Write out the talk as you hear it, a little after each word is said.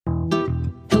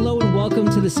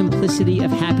Welcome to the simplicity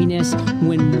of happiness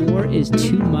when more is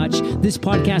too much. This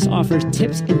podcast offers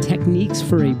tips and techniques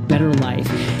for a better life.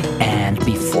 And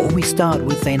before we start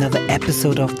with another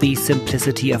episode of the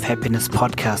Simplicity of Happiness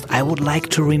podcast, I would like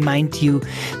to remind you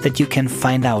that you can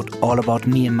find out all about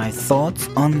me and my thoughts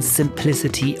on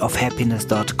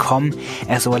simplicityofhappiness.com,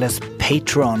 as well as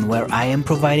Patreon, where I am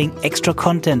providing extra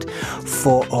content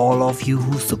for all of you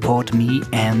who support me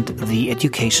and the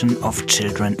education of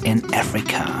children in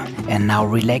Africa. And now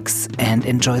relax and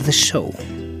enjoy the show.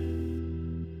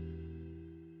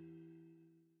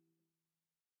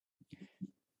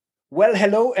 Well,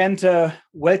 hello and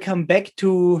welcome back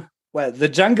to the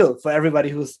jungle for everybody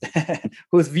who's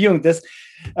who's viewing this.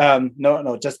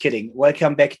 No, just kidding.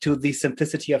 Welcome back to the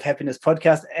Simplicity of Happiness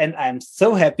podcast, and I'm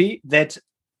so happy that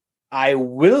I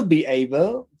will be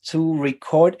able to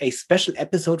record a special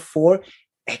episode for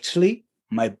actually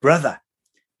my brother,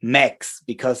 Max,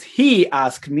 because he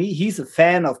asked me, he's a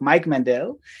fan of Mike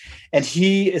Mandel, and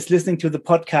he is listening to the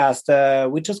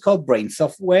podcast, which is called Brain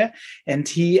Software. And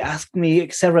he asked me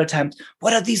several times,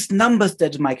 what are these numbers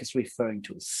that Mike is referring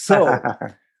to? So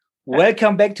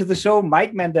welcome back to the show,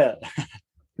 Mike Mandel.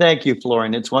 Thank you,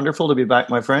 Florian. It's wonderful to be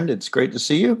back, my friend. It's great to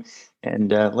see you.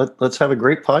 And let's have a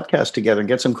great podcast together and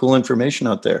get some cool information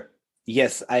out there.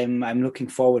 Yes, I'm looking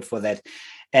forward for that.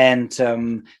 And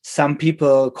some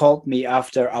people called me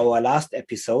after our last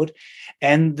episode,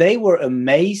 and they were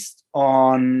amazed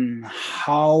on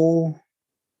how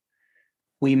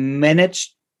we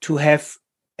managed to have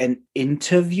an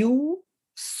interview,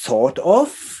 sort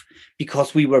of,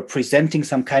 because we were presenting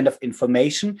some kind of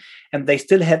information, and they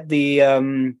still had the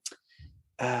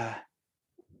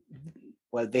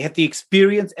they had the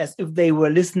experience as if they were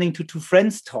listening to two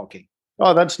friends talking.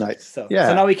 Oh, that's nice. So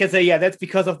now we can say, yeah, that's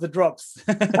because of the drops.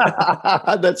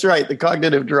 That's right. The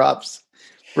cognitive drops.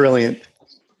 Brilliant.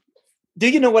 Do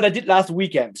you know what I did last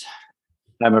weekend?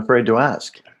 I'm afraid to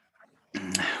ask.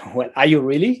 Well, are you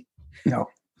really? No.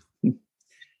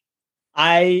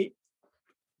 I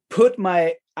put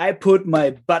my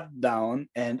butt down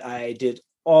and I did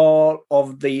all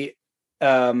of the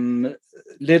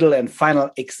little and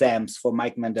final exams for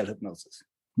Mike Mandel hypnosis.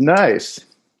 Nice.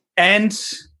 And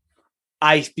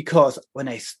because when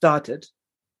I started,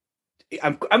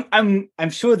 I'm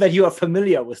sure that you are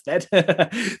familiar with that,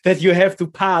 that you have to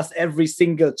pass every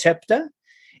single chapter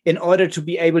in order to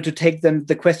be able to take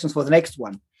the questions for the next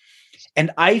one.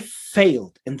 And I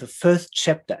failed in the first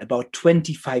chapter about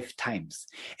 25 times.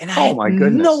 And I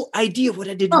had no idea what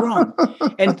I did wrong.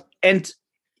 and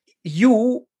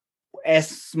you,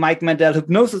 as Mike Mandel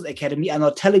Hypnosis Academy, are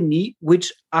not telling me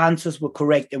which answers were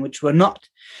correct and which were not.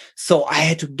 So I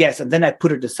had to guess. And then I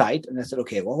put it aside and I said,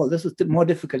 okay, well, this is more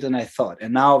difficult than I thought.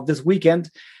 And now this weekend,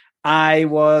 I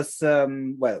was,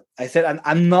 I said,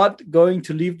 I'm not going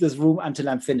to leave this room until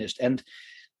I'm finished. And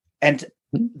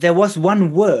there was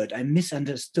one word I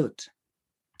misunderstood.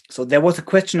 So there was a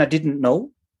question I didn't know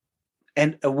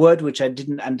and a word which I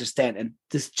didn't understand. And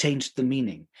this changed the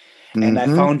meaning. And I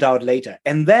found out later.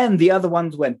 And then the other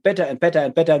ones went better and better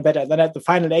and better and better. And then at the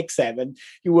final exam, and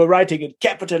you were writing in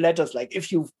capital letters, like, if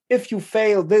you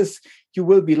fail this, you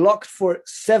will be locked for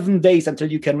 7 days until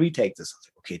you can retake this. I was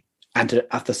like, okay,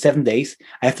 after 7 days,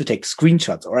 I have to take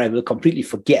screenshots or I will completely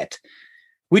forget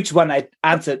which one I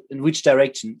answered in which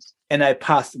direction. And I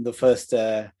passed in the first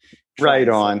Right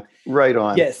on.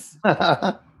 Yes.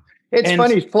 It's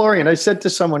funny, Florian, I said to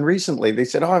someone recently, they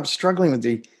said, I'm struggling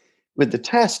with the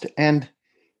test. And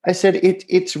I said,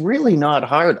 it's really not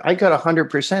hard. I got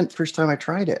 100% first time I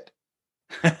tried it.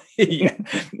 Yeah.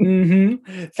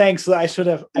 Thanks. I should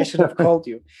have called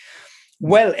you.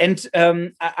 Well, and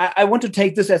I want to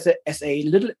take this as a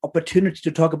little opportunity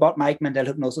to talk about Mike Mandel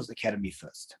Hypnosis Academy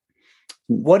first.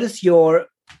 What is your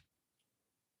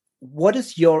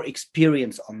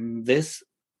experience on this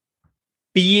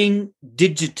being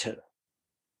digital?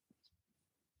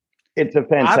 It's a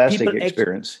fantastic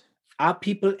experience. Are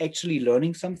people actually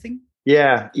learning something?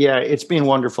 Yeah. It's been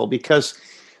wonderful because,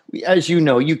 as you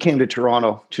know, you came to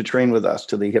Toronto to train with us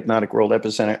to the Hypnotic World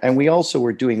Epicenter. And we also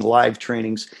were doing live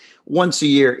trainings once a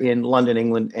year in London,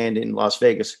 England, and in Las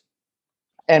Vegas.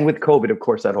 And with COVID, of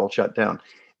course, that all shut down.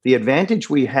 The advantage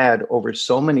we had over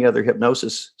so many other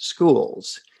hypnosis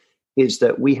schools is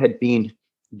that we had been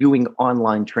doing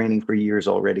online training for years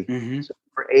already. So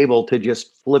we're able to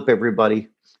just flip everybody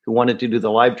who wanted to do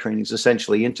the live trainings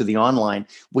essentially into the online.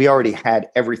 We already had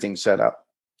everything set up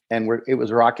and it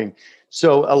was rocking.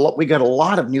 So we got a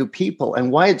lot of new people,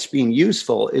 and why it's being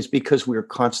useful is because we're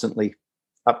constantly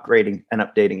upgrading and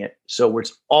updating it. So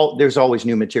there's always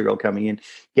new material coming in,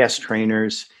 guest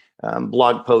trainers,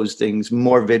 blog postings,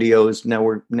 more videos.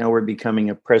 Now we're becoming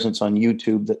a presence on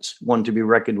YouTube that's one to be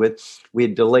reckoned with. We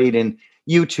had delayed in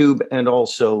YouTube and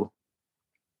also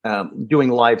doing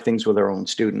live things with our own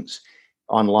students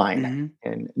online. Mm-hmm.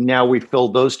 And now we've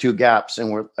filled those two gaps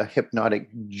and we're a hypnotic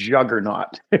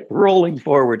juggernaut rolling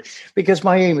forward, because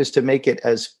my aim is to make it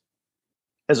as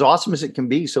awesome as it can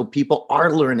be. So people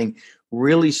are learning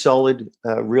really solid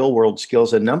real world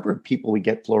skills. A number of people we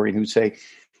get, Florian, who say,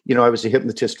 I was a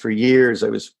hypnotist for years.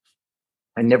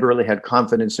 I never really had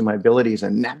confidence in my abilities.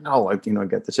 And now I've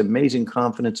got this amazing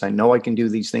confidence. I know I can do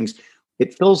these things.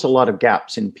 It fills a lot of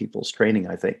gaps in people's training,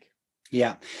 I think.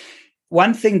 Yeah.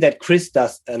 One thing that Chris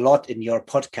does a lot in your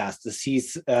podcast is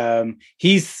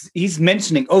he's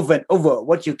mentioning over and over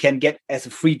what you can get as a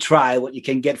free trial, what you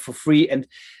can get for free. And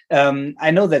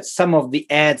I know that some of the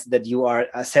ads that you are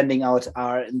sending out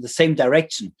are in the same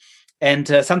direction. And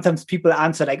sometimes people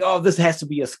answer like, "Oh, this has to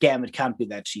be a scam. It can't be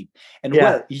that cheap." And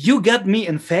well, you got me,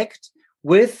 in fact,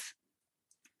 with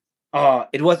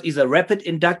it was either rapid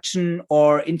induction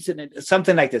or instant,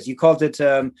 something like this. You called it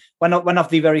one of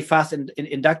the very fast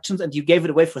inductions, and you gave it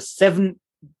away for $7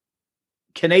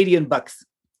 Canadian bucks.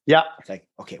 Yeah, it's like,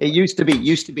 okay. It used to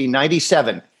be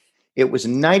 97. It was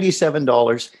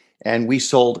 $97, and we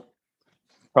sold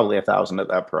probably 1,000 at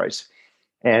that price.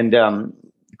 And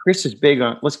Chris is big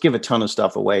on, let's give a ton of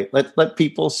stuff away. Let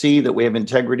people see that we have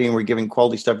integrity and we're giving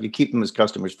quality stuff. You keep them as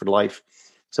customers for life.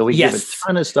 So we give a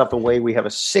ton of stuff away. We have a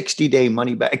 60-day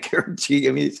money back guarantee.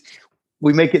 I mean,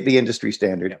 we make it the industry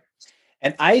standard.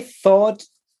 And I thought,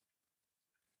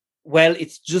 well,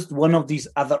 it's just one of these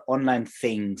other online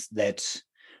things that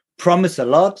promise a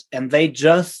lot and they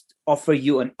just offer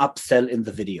you an upsell in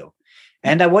the video.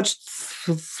 And I watched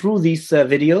through these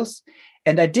videos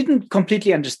and I didn't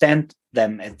completely understand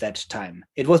them at that time.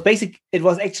 I was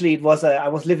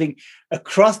living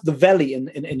across the valley in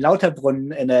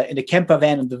Lauterbrunn in a camper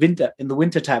van in the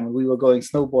winter time, and we were going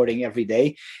snowboarding every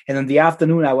day. And in the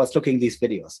afternoon, I was looking at these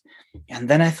videos. And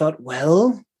then I thought,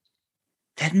 well,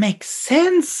 that makes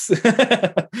sense.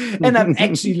 And I'm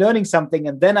actually learning something.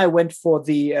 And then I went for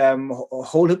the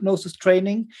whole hypnosis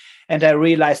training, and I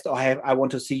realized, I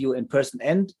want to see you in person.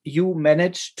 And you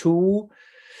managed to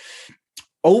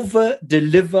over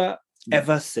deliver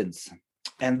ever since.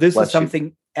 And this is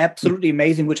something absolutely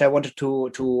amazing, which I wanted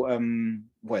to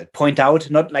point out.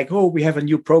 Not like, we have a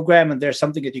new program and there's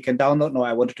something that you can download. No,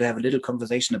 I wanted to have a little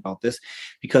conversation about this,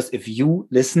 because if you,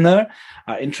 listener,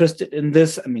 are interested in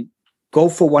this, I mean, go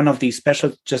for one of these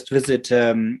specials. Just visit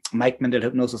Mike Mandel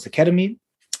Hypnosis Academy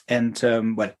and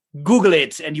Google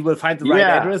it and you will find the right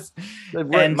address.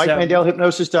 And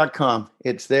MikeMandelHypnosis.com.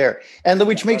 It's there. And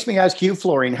which makes me ask you,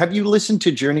 Florian, have you listened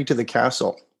to Journey to the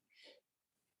Castle?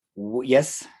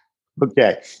 Yes.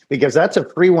 Okay, because that's a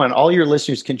free one. All your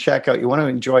listeners can check out. You want to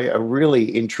enjoy a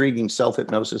really intriguing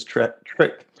self-hypnosis trip.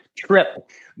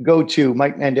 Go to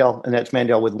Mike Mandel, and that's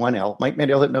Mandel with one L,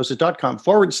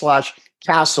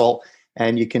 MikeMandelHypnosis.com/castle,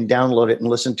 and you can download it and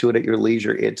listen to it at your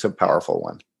leisure. It's a powerful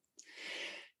one.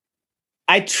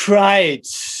 I tried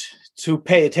to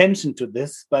pay attention to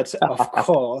this, but of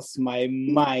course, my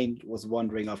mind was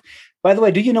wandering off. By the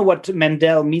way, do you know what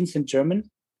Mandel means in German?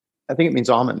 I think it means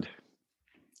almond.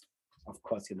 Of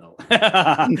course, you know.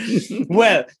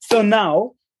 Well, so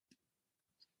now,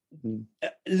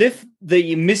 live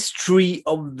the mystery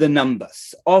of the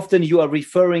numbers. Often you are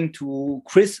referring to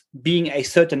Chris being a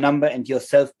certain number and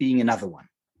yourself being another one.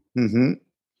 Mm-hmm.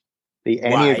 The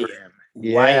enneagram.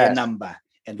 Why a number?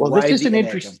 And this is an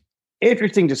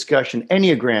interesting discussion.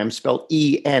 Enneagram, spelled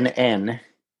ENN,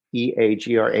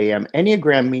 EAGRAM.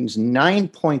 Enneagram means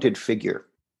 9-pointed figure.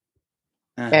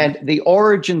 And the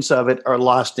origins of it are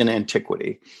lost in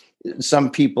antiquity.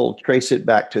 Some people trace it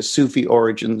back to Sufi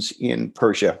origins in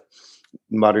Persia,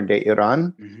 modern day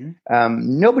Iran.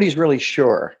 Mm-hmm. Nobody's really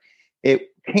sure.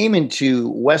 It came into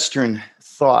Western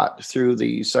thought through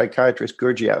the psychiatrist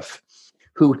Gurdjieff,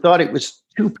 who thought it was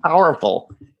too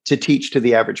powerful to teach to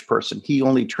the average person. He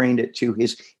only trained it to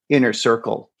his inner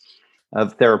circle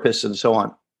of therapists and so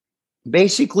on.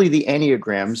 Basically, the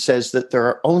Enneagram says that there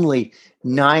are only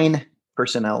 9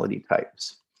 personality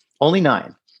types, only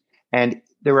 9. And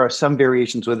there are some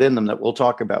variations within them that we'll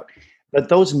talk about. But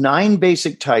those 9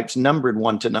 basic types, numbered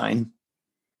 1 to 9,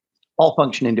 all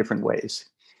function in different ways.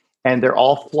 And they're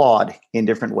all flawed in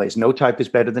different ways. No type is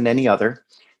better than any other.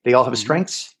 They all have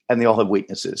strengths and they all have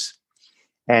weaknesses.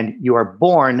 And you are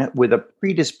born with a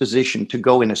predisposition to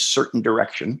go in a certain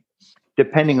direction.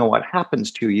 Depending on what happens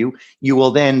to you, you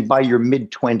will then, by your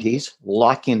mid-20s,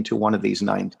 lock into one of these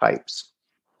 9 types.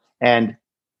 And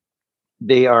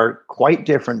they are quite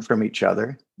different from each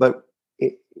other. But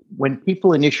when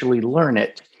people initially learn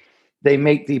it, they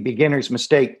make the beginner's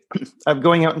mistake of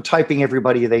going out and typing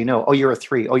everybody they know. Oh, you're a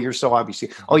 3. Oh, you're so obviously.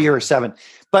 Oh, you're a 7.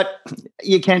 But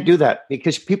you can't do that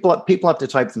because people have to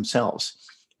type themselves.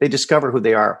 They discover who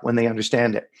they are when they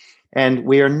understand it. And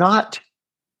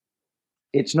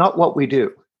it's not what we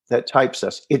do that types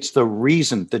us. It's the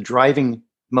reason, the driving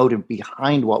motive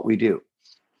behind what we do.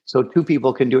 So two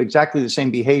people can do exactly the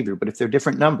same behavior, but if they're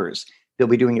different numbers, they'll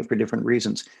be doing it for different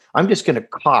reasons. I'm just going to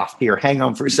cough here. Hang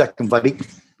on for a second, buddy.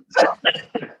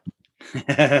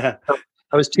 I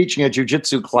was teaching a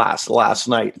jiu-jitsu class last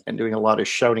night and doing a lot of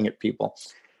shouting at people.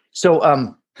 So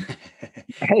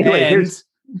anyway,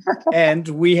 and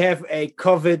we have a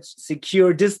COVID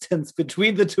secure distance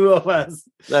between the two of us.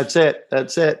 That's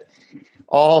it.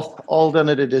 All done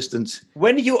at a distance.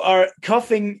 When you are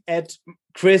coughing at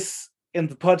Chris in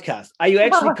the podcast, are you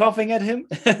actually coughing at him?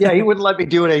 Yeah, he wouldn't let me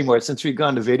do it anymore since we've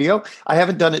gone to video. I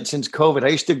haven't done it since COVID. I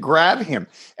used to grab him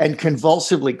and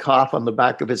convulsively cough on the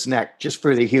back of his neck just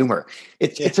for the humor.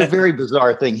 It's a very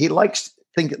bizarre thing. He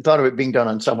thought of it being done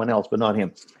on someone else, but not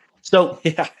him. So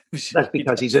that's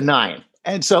because he's a 9.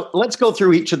 And so let's go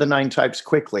through each of the 9 types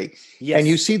quickly. Yes. And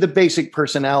you see the basic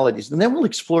personalities, and then we'll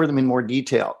explore them in more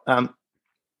detail.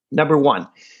 Number one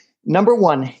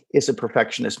is a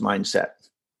perfectionist mindset.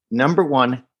 Number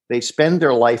 1, they spend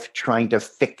their life trying to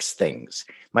fix things.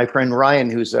 My friend Ryan,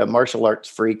 who's a martial arts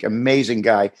freak, amazing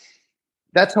guy,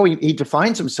 that's how he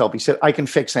defines himself. He said, I can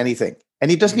fix anything. And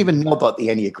he doesn't even know about the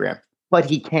enneagram, but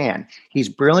he can. He's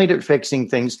brilliant at fixing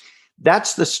things.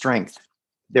 That's the strength.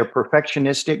 They're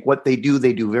perfectionistic. What they do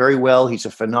very well. He's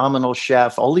a phenomenal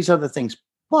chef, all these other things.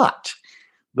 But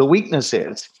the weakness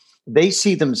is they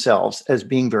see themselves as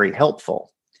being very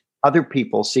helpful. Other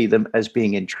people see them as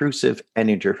being intrusive and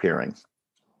interfering.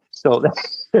 So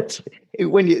that's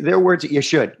when their words, you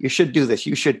should do this.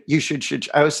 You should.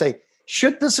 I would say,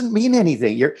 should doesn't mean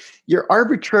anything. You're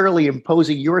arbitrarily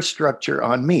imposing your structure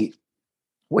on me,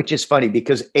 which is funny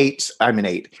because 8s, I'm an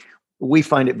 8. We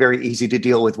find it very easy to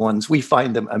deal with 1s. We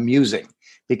find them amusing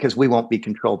because we won't be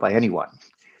controlled by anyone.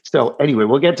 So anyway,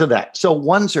 we'll get to that. So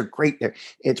 1s are great there.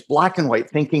 It's black and white,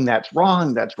 thinking that's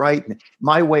wrong, that's right,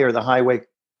 my way or the highway.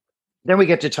 Then we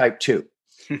get to type 2.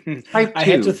 I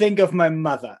had to think of my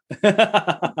mother.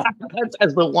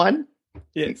 As the 1?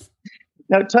 Yes.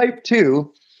 Now, type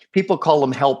 2, people call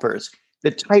them helpers.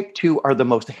 The type 2 are the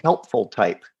most helpful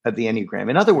type of the Enneagram.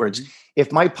 In other words,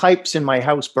 if my pipes in my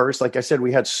house burst, like I said,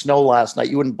 we had snow last night.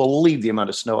 You wouldn't believe the amount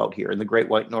of snow out here in the Great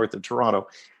White North of Toronto,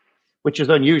 which is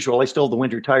unusual. I still have the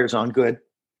winter tires on, good.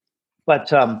 But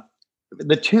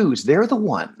the 2s, they're the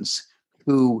ones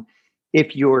who,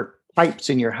 if your pipes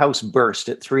in your house burst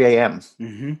at 3 a.m.,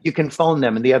 you can phone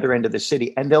them in the other end of the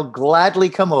city, and they'll gladly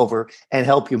come over and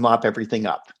help you mop everything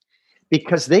up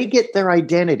because they get their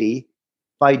identity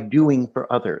by doing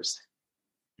for others.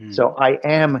 So I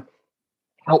am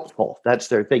helpful. That's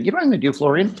their thing. You know what I'm going to do,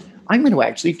 Florian? I'm going to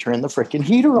actually turn the freaking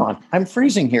heater on. I'm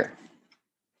freezing here.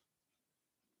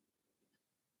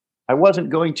 I wasn't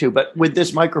going to, but with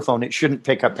this microphone, it shouldn't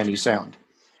pick up any sound.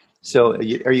 So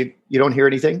you don't hear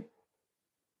anything?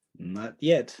 Not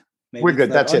yet. Maybe we're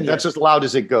good. That's it. Yet. That's as loud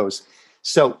as it goes.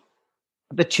 So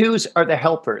the 2s are the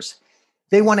helpers.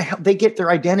 They want to help. They get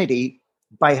their identity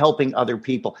by helping other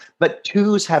people. But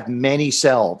 2s have many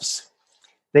selves.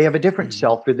 They have a different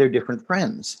self for their different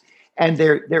friends. And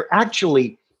they're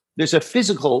actually, there's a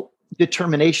physical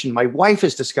determination. My wife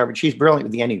has discovered, she's brilliant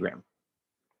with the Enneagram.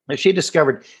 She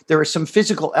discovered there are some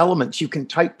physical elements you can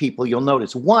type people. You'll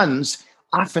notice 1s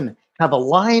often have a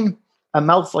line, a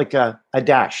mouth like a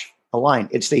dash, a line.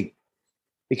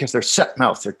 Because they're set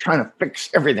mouth. They're trying to fix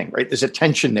everything, right? There's a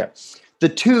tension there. The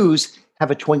 2s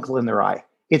have a twinkle in their eye.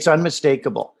 It's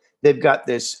unmistakable. They've got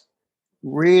this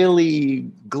really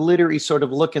glittery sort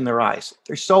of look in their eyes.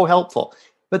 They're so helpful.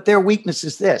 But their weakness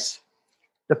is this.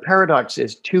 The paradox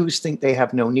is 2s think they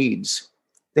have no needs.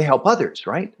 They help others,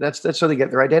 right? That's how they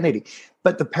get their identity.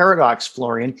 But the paradox,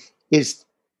 Florian, is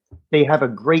they have a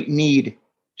great need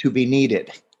to be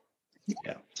needed.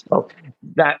 Yeah. So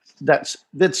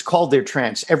that's called their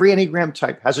trance. Every Enneagram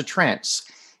type has a trance.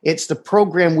 It's the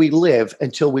program we live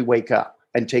until we wake up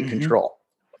and take control.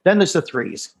 Then there's the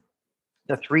 3s.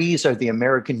 The 3s are the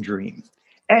American dream.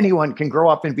 Anyone can grow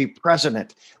up and be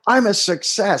president. I'm a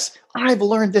success. I've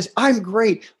learned this. I'm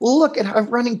great. Look at how I'm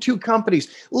running 2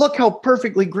 companies. Look how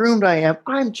perfectly groomed I am.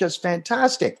 I'm just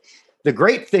fantastic. The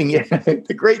great thing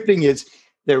is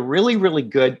they're really, really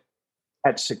good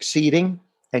at succeeding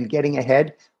and getting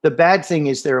ahead. The bad thing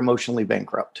is they're emotionally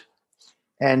bankrupt.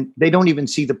 And they don't even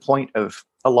see the point of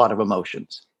a lot of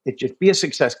emotions. It just be a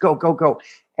success. Go, go, go.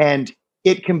 And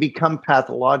it can become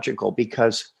pathological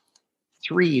because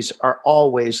threes are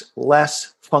always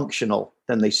less functional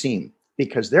than they seem,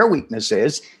 because their weakness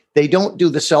is they don't do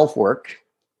the self-work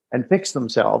and fix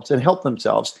themselves and help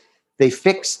themselves. They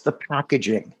fix the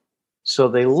packaging. So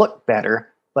they look better,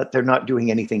 but they're not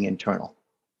doing anything internal.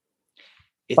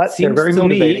 It But they're seems very to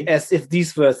motivating. me as if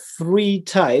these were three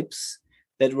types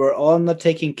that were all not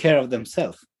taking care of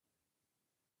themselves.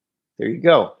 There you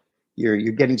go. You're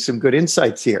getting some good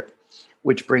insights here,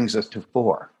 which brings us to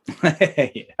 4.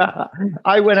 Yeah.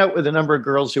 I went out with a number of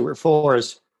girls who were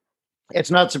 4s.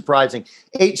 It's not surprising.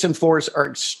 8s and 4s are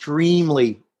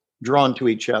extremely drawn to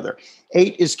each other.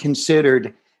 8 is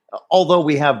considered, although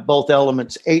we have both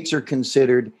elements, 8s are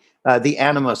considered the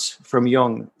animus from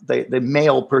Jung, the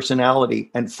male personality,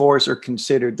 and 4s are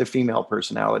considered the female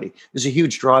personality. There's a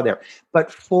huge draw there. But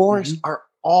 4s are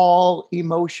all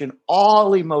emotion.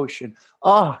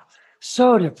 Oh,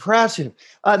 so depressive.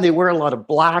 And they wear a lot of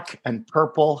black and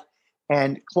purple.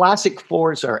 And classic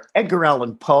 4s are Edgar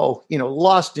Allan Poe,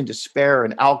 lost in despair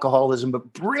and alcoholism,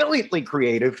 but brilliantly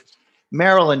creative.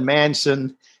 Marilyn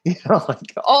Manson,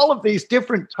 like all of these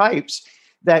different types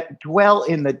that dwell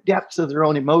in the depths of their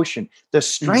own emotion. The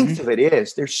strength of it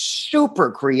is they're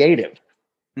super creative.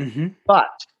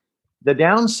 But the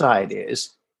downside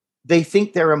is they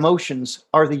think their emotions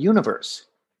are the universe.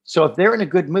 So if they're in a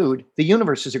good mood, the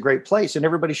universe is a great place and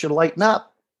everybody should lighten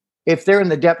up. If they're in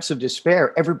the depths of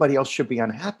despair, everybody else should be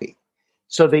unhappy.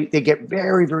 So they get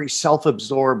very, very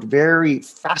self-absorbed, very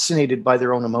fascinated by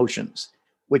their own emotions,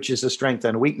 which is a strength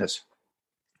and a weakness.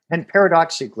 And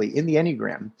paradoxically, in the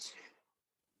enneagram,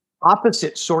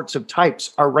 opposite sorts of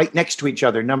types are right next to each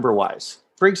other number-wise.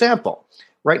 For example,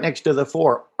 right next to the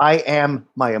 4, I am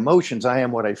my emotions, I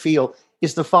am what I feel,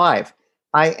 is the 5.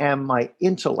 I am my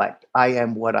intellect, I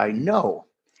am what I know.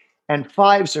 And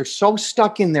 5s are so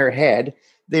stuck in their head,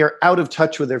 they are out of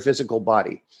touch with their physical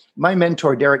body. My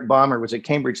mentor, Derek Balmer, was a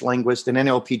Cambridge linguist, an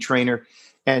NLP trainer,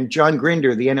 and John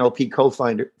Grinder, the NLP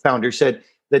co-founder, said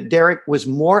that Derek was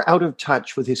more out of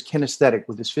touch with his kinesthetic,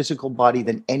 with his physical body,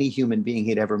 than any human being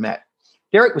he'd ever met.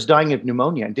 Derek was dying of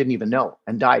pneumonia and didn't even know,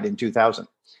 and died in 2000.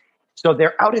 So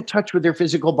they're out of touch with their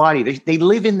physical body. They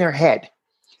live in their head.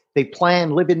 They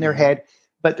plan, live in their head,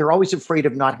 but they're always afraid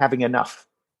of not having enough.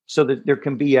 So that there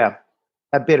can be a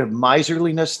bit of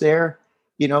miserliness there.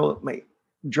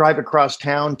 Drive across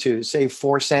town to save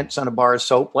 4 cents on a bar of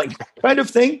soap, like that kind of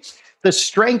thing. The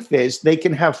strength is they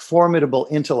can have formidable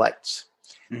intellects,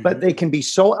 but they can be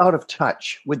so out of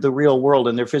touch with the real world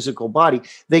and their physical body,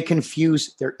 they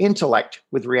confuse their intellect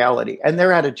with reality. And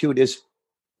their attitude is,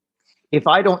 if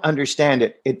I don't understand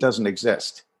it, it doesn't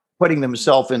exist, putting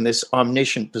themselves in this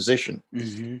omniscient position.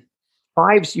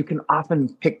 5s, you can often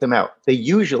pick them out. They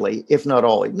usually, if not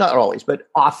always, but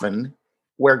often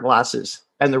wear glasses.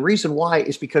 And the reason why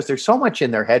is because there's so much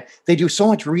in their head. They do so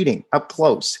much reading up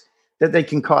close that they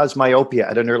can cause myopia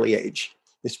at an early age.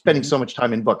 They're spending so much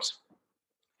time in books.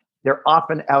 They're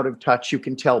often out of touch. You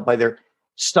can tell by their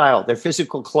style, their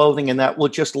physical clothing, and that will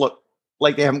just look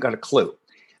like they haven't got a clue.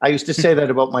 I used to say that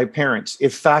about my parents.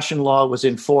 If fashion law was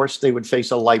enforced, they would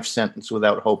face a life sentence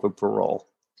without hope of parole.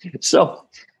 So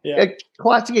a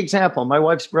classic example, my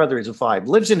wife's brother is a 5,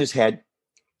 lives in his head.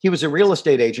 He was a real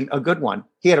estate agent, a good one.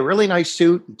 He had a really nice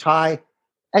suit and tie,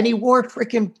 and he wore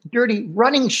freaking dirty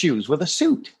running shoes with a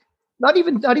suit. Not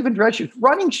even dress shoes,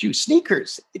 running shoes,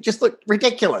 sneakers. It just looked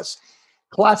ridiculous.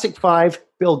 Classic 5,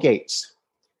 Bill Gates.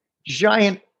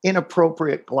 Giant,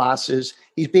 inappropriate glasses.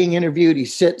 He's being interviewed. He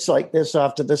sits like this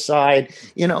off to the side.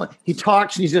 He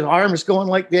talks and his arms going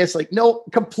like this,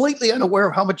 completely unaware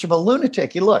of how much of a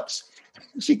lunatic he looks.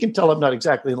 So you can tell I'm not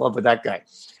exactly in love with that guy,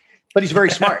 but he's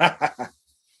very smart.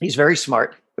 He's very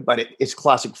smart, but it's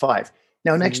classic 5.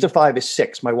 Now, next to 5 is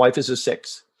 6. My wife is a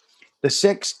 6. The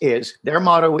 6 is, their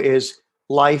motto is,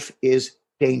 life is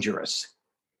dangerous.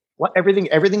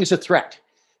 Everything is a threat.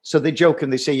 So they joke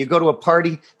and they say, you go to a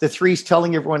party, the 3's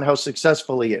telling everyone how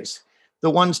successful he is.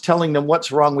 The 1's telling them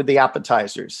what's wrong with the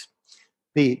appetizers.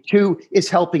 The 2 is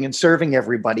helping and serving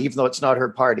everybody, even though it's not her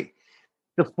party.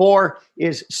 The 4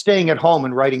 is staying at home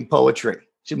and writing poetry.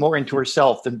 She's more into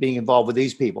herself than being involved with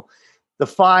these people. The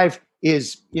 5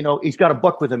 is, he's got a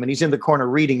book with him and he's in the corner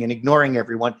reading and ignoring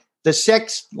everyone. The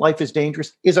 6, life is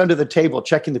dangerous, is under the table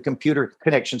checking the computer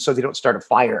connection so they don't start a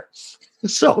fire.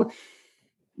 So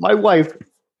my wife,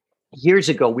 years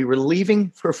ago, we were leaving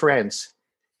for France.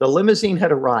 The limousine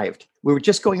had arrived. We were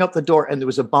just going out the door and there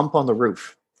was a bump on the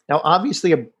roof. Now,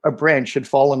 obviously a branch had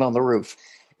fallen on the roof.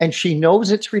 And she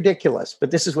knows it's ridiculous, but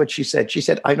this is what she said. She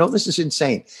said, I know this is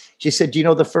insane. She said, do you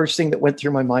know the first thing that went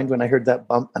through my mind when I heard that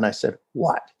bump? And I said,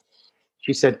 what?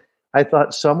 She said, I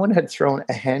thought someone had thrown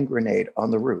a hand grenade on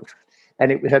the roof.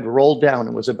 and it had rolled down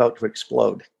and was about to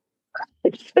explode.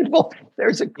 I said, well,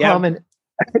 there's a common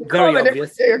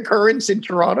everyday occurrence in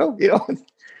Toronto,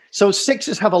 So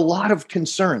sixes have a lot of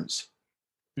concerns.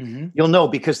 Mm-hmm. You'll know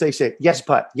because they say, yes,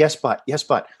 but, yes, but, yes,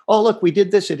 but. Oh, look, we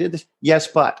did this, I did this. Yes,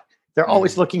 but. They're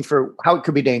always looking for how it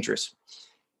could be dangerous.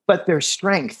 But their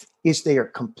strength is they are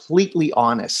completely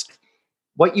honest.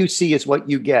 What you see is what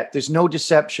you get. There's no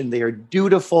deception. They are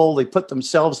dutiful. They put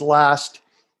themselves last.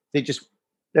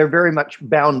 They're very much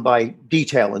bound by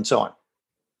detail and so on,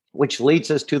 which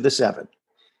leads us to the 7.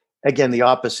 Again, the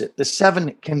opposite. The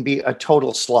 7 can be a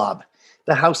total slob.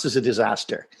 The house is a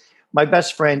disaster. My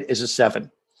best friend is a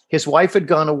 7. His wife had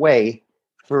gone away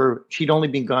she'd only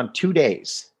been gone 2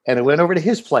 days. And I went over to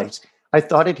his place. I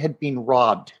thought it had been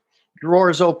robbed.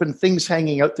 Drawers open, things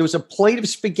hanging out. There was a plate of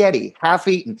spaghetti, half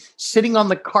eaten, sitting on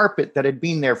the carpet that had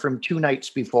been there from 2 nights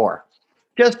before.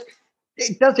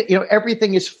 It doesn't,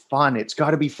 everything is fun. It's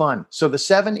got to be fun. So the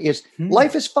 7 is,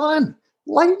 life is fun.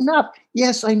 Lighten up.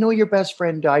 Yes, I know your best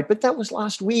friend died, but that was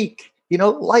last week.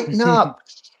 Lighten up.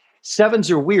 7s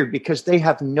are weird because they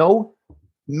have no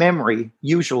memory,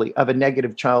 usually, of a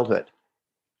negative childhood.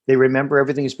 They remember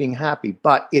everything as being happy,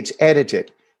 but it's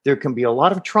edited. There can be a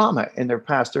lot of trauma in their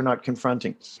past they're not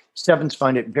confronting. 7s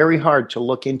find it very hard to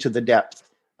look into the depth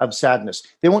of sadness.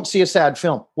 They won't see a sad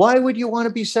film. Why would you want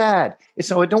to be sad?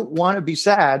 I don't want to be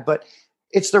sad, but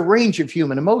it's the range of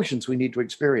human emotions we need to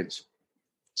experience.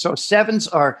 So 7s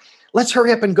are, let's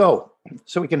hurry up and go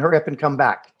so we can hurry up and come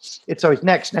back. It's always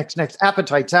next,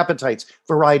 appetites,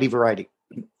 variety.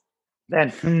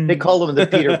 Then they call them the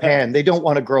Peter Pan. They don't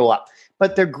want to grow up,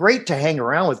 but they're great to hang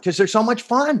around with because they're so much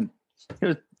fun.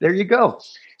 There you go.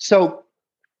 So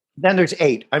then there's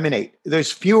 8. I'm an 8.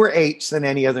 There's fewer 8s than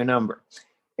any other number.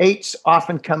 8s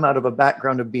often come out of a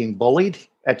background of being bullied,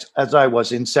 as I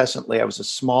was incessantly. I was a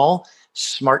small,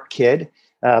 smart kid,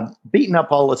 beaten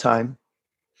up all the time,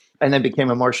 and then became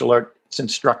a martial arts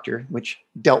instructor, which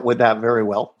dealt with that very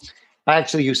well. I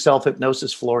actually used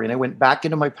self-hypnosis, Florian. I went back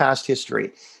into my past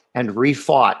history and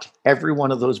refought every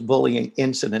one of those bullying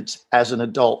incidents as an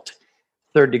adult,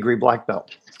 3rd-degree black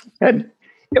belt. And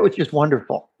it was just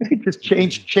wonderful. It just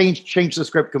changed the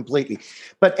script completely.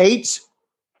 But 8s,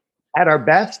 at our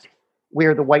best, we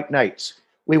are the white knights.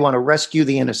 We want to rescue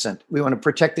the innocent. We want to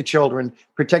protect the children,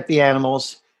 protect the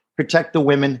animals, protect the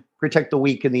women, protect the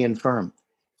weak and the infirm.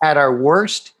 At our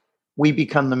worst, we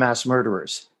become the mass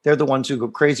murderers. They're the ones who go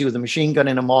crazy with a machine gun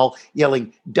in a mall,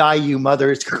 yelling, "Die, you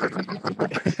mothers,"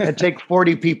 and take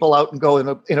 40 people out and go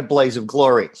in a blaze of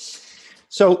glory.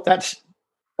 So that's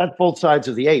both sides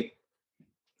of the 8.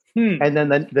 And then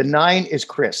the 9 is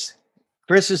Chris.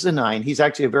 Chris is the 9. He's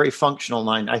actually a very functional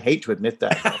 9. I hate to admit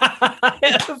that.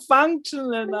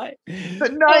 Functional 9.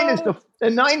 The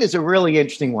 9 is a really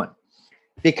interesting one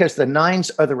because the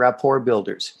 9s are the rapport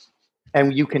builders.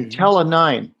 And you can tell a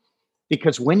 9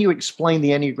 because when you explain the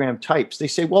Enneagram types, they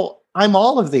say, well, I'm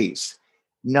all of these.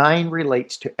 9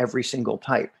 relates to every single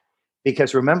type.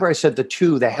 Because remember I said the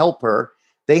 2, the helper,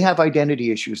 they have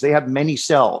identity issues. They have many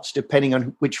selves, depending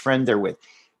on which friend they're with.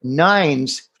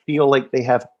 9s feel like they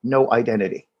have no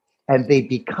identity, and they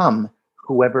become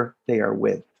whoever they are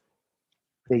with.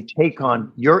 They take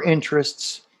on your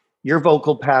interests, your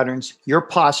vocal patterns, your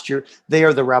posture. They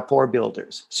are the rapport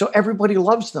builders. So everybody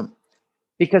loves them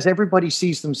because everybody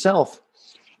sees themselves.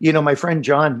 My friend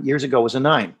John years ago was a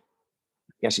 9.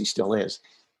 Yes, he still is.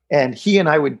 And he and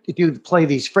I would play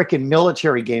these freaking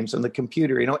military games on the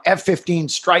computer, F-15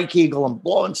 Strike Eagle and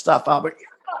blowing stuff up.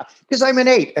 Because I'm an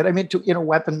 8 and I'm into,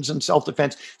 weapons and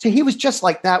self-defense. So he was just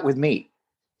like that with me.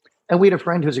 And we had a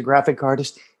friend who's a graphic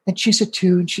artist, and she's a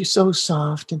 2, and she's so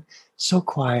soft and so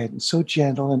quiet and so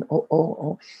gentle and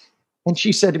oh. And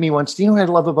she said to me once, "Do you know what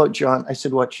I love about John?" I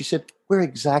said, "What?" She said, "We're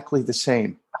exactly the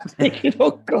same." I'm thinking,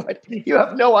 oh God, you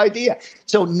have no idea.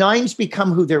 So 9s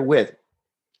become who they're with,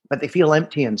 but they feel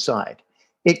empty inside.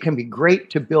 It can be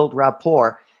great to build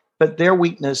rapport, but their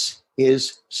weakness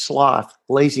is sloth,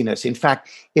 laziness. In fact,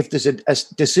 if there's a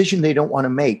decision they don't want to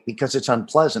make because it's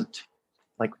unpleasant,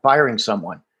 like firing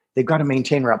someone, they've got to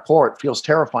maintain rapport. It feels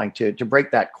terrifying to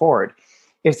break that cord.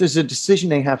 If there's a decision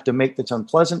they have to make that's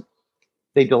unpleasant,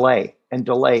 they delay and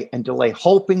delay and delay,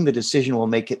 hoping the decision will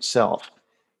make itself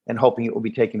and hoping it will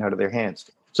be taken out of their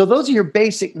hands. So those are your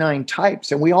basic 9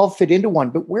 types, and we all fit into one.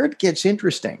 But where it gets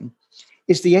interesting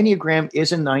is the Enneagram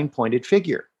is a 9-pointed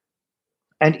figure.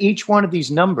 And each one of these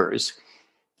numbers,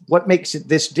 what makes it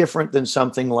this different than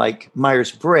something like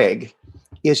Myers-Briggs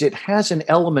is it has an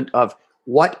element of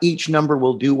what each number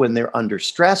will do when they're under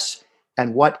stress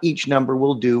and what each number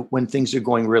will do when things are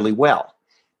going really well.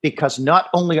 Because not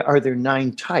only are there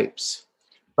 9 types,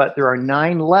 but there are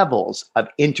 9 levels of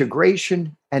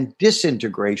integration and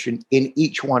disintegration in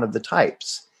each one of the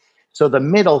types. So the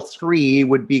middle 3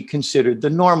 would be considered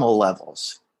the normal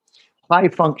levels. High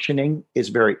functioning is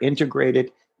very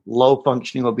integrated. Low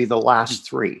functioning will be the last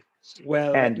 3.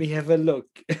 Well, let me have a look.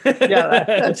 Yeah,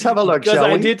 let's have a look. Because shall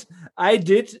I we?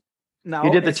 did. Now,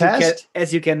 You did the test?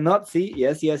 As you cannot see,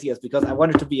 yes, because I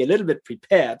wanted to be a little bit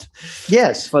prepared.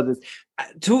 Yes. For this,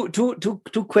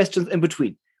 two questions in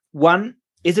between. One,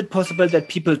 is it possible that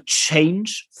people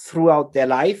change throughout their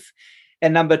life?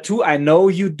 And number 2, I know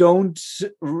you don't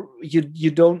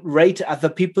rate other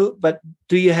people, but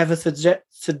do you have a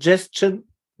suggestion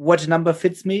what number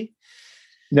fits me?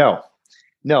 No,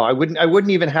 I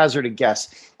wouldn't even hazard a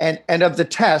guess. And of the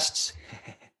tests,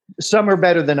 some are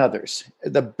better than others.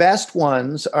 The best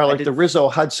ones are like the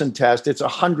Rizzo-Hudson test. It's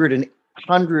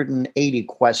 180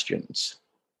 questions.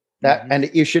 And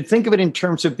you should think of it in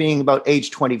terms of being about age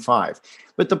 25.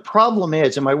 But the problem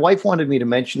is, and my wife wanted me to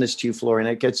mention this to you,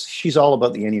 Florian, she's all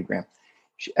about the Enneagram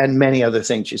and many other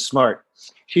things. She's smart.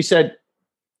 She said,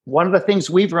 one of the things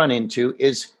we've run into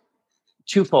is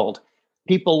twofold.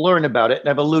 People learn about it, and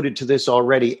I've alluded to this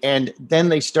already, and then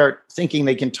they start thinking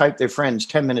they can type their friends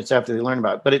 10 minutes after they learn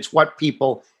about it. But it's what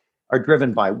people are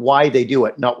driven by, why they do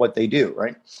it, not what they do,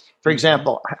 right? For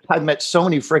example, I've met so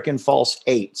many freaking false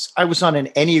 8s. I was on an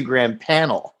enneagram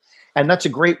panel, and that's a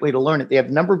great way to learn it. They have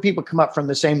a number of people come up from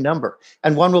the same number,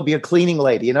 and one will be a cleaning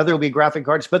lady, another will be a graphic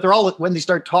artist, but they're all, when they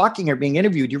start talking or being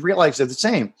interviewed, you realize they're the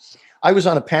same. I was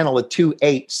on a panel with 2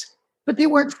 8s, but they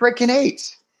weren't freaking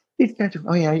 8s. These guys are,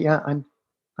 oh yeah, I'm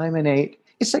an 8.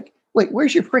 It's like, wait,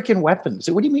 where's your freaking weapons?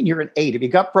 What do you mean you're an 8? Have you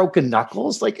got broken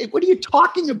knuckles? Like, what are you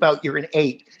talking about? You're an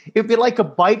 8. It'd be like a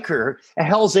biker, a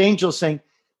Hell's Angel saying,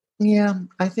 yeah,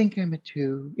 I think I'm a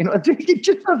 2. You know, it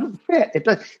just doesn't fit. It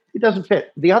doesn't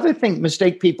fit. The other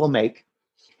mistake people make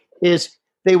is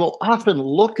they will often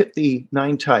look at the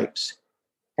 9 types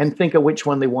and think of which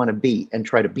one they want to be and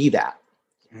try to be that.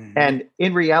 And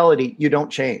in reality, you don't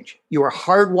change. You are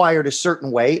hardwired a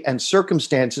certain way, and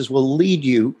circumstances will lead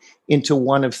you into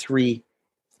one of 3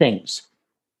 things.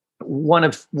 One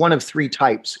of 3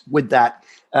 types with that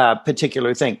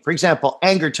particular thing. For example,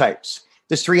 anger types.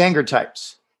 There's 3 anger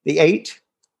types: the 8,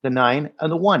 the 9, and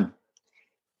the 1.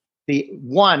 The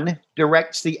 1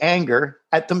 directs the anger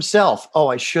at themselves. Oh,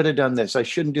 I should have done this. I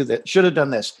shouldn't do that. Should have done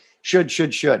this. Should.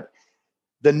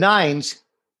 The 9s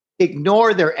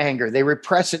ignore their anger. They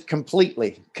repress it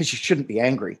completely because you shouldn't be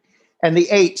angry. And the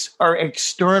 8s are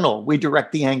external. We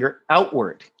direct the anger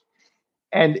outward.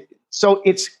 And so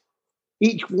it's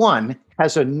each one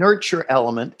has a nurture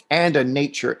element and a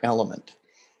nature element.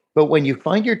 But when you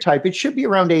find your type, it should be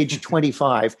around age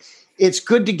 25. It's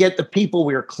good to get the people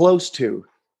we're close to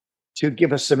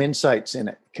give us some insights in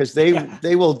it, because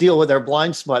they will deal with our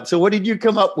blind spot. So what did you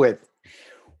come up with?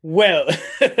 Well,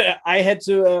 I had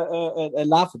to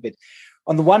laugh a bit.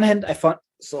 On the one hand, I found,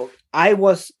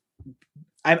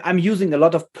 I'm using a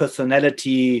lot of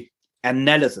personality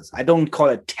analysis. I don't call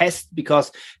it test,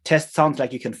 because test sounds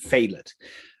like you can fail it.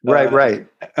 Right.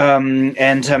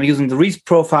 And I'm using the Reese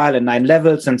profile and 9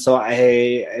 levels, and so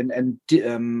I'm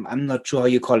not sure how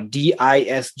you call it.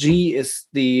 DISG is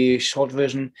the short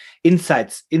version.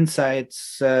 Insights,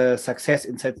 success,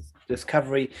 insights,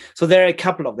 discovery. So there are a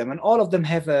couple of them, and all of them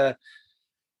have a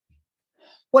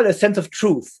sense of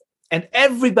truth. And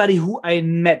everybody who I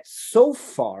met so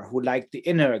far who liked the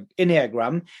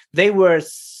enneagram, they were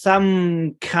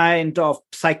some kind of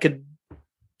psychedelic.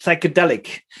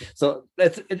 So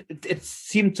it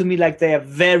seemed to me like they are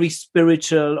very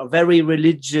spiritual or very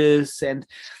religious, and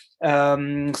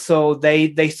so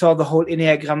they saw the whole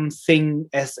enneagram thing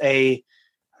as a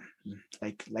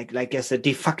as a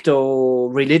de facto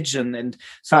religion. And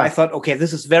so I thought, okay,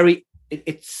 this is very.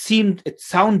 It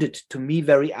sounded to me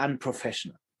very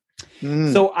unprofessional.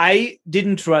 So I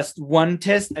didn't trust one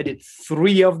test. I did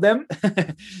 3 of them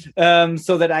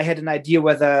so that I had an idea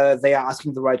whether they are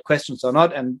asking the right questions or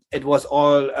not. And it was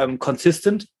all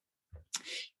consistent.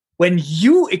 When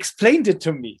you explained it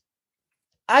to me,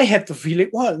 I had the feeling,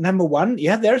 well, number 1,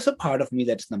 yeah, there's a part of me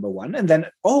that's number 1. And then,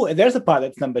 there's a part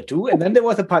that's number 2. And then there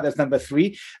was a part that's number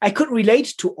 3. I could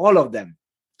relate to all of them.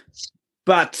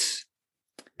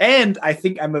 And I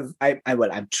think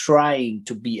I'm trying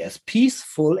to be as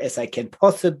peaceful as I can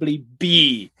possibly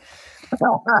be.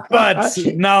 But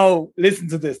now listen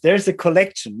to this. There's a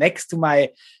collection next to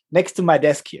my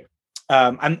desk here.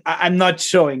 I'm not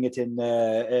showing it in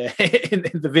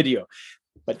the video,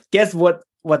 but guess what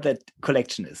that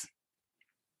collection is?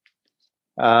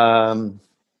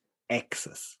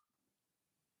 X's.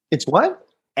 It's what?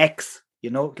 X. You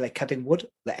know, like cutting wood.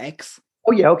 The X.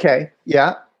 Oh yeah. Okay.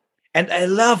 Yeah. And I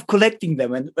love collecting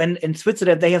them. And when in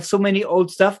Switzerland, they have so many old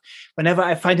stuff. Whenever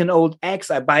I find an old axe,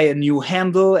 I buy a new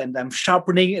handle and I'm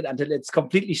sharpening it until it's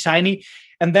completely shiny.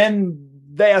 And then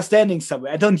they are standing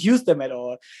somewhere. I don't use them at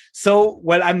all. So,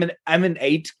 well, I'm an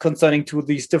 8 concerning to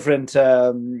these different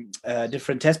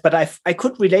tests, but I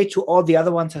could relate to all the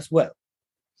other ones as well.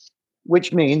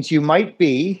 Which means you might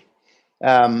be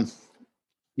a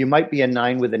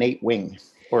 9 with an 8 wing.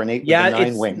 Or an 8 with a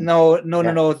 9 wing.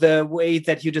 No. The way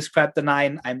that you described the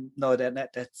 9,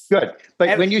 that's good.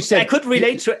 But when you said I could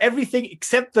relate to everything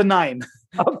except the 9.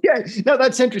 Okay, no,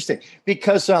 that's interesting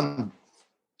because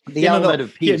the element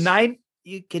of peace. Here, 9.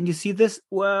 Can you see this?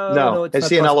 Well, no, I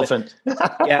see an elephant.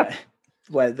 Yeah.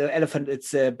 Well, the elephant.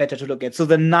 It's better to look at. So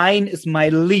the 9 is my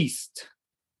least.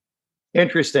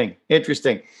 Interesting.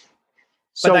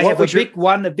 So but I have a big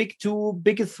 1, a big 2,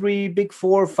 big 3, big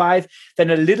 4, 5,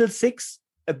 then a little 6,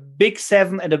 a big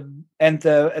 7, and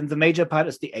the major part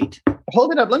is the 8.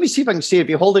 Hold it up. Let me see if I can see it. If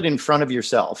you hold it in front of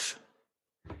yourself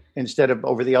instead of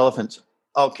over the elephants.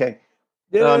 Okay.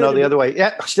 No, the other way.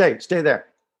 Yeah, stay there.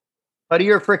 Buddy,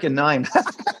 you're a freaking 9.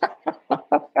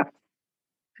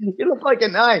 You look like a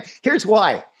 9. Here's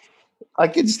why. I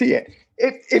can see it.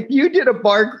 If you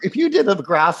did a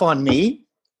graph on me,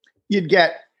 you'd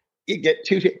get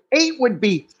 2. 8 would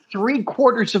be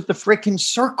 3/4 of the freaking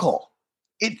circle.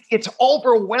 It's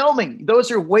overwhelming.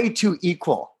 Those are way too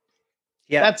equal.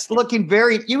 Yeah, that's looking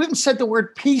very. You even said the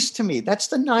word peace to me. That's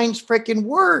the 9's freaking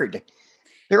word.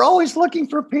 They're always looking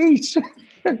for peace.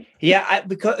 Yeah,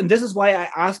 and this is why I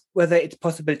asked whether it's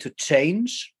possible to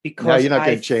change. Because no, you're not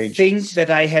going to change. I think that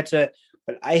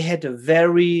I had a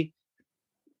very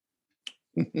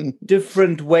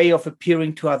different way of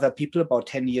appearing to other people about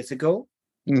 10 years ago.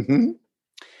 Mm-hmm.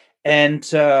 And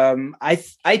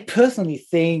I personally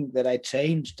think that I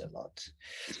changed a lot.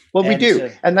 Well, we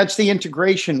do. And that's the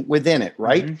integration within it,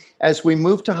 right? Mm-hmm. As we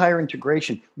move to higher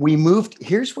integration,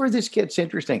 here's where this gets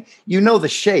interesting. You know the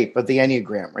shape of the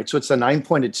enneagram, right? So it's a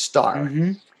 9-pointed star.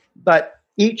 Mm-hmm. But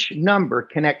each number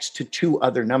connects to 2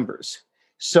 other numbers.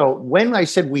 So when I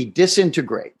said we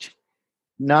disintegrate,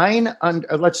 9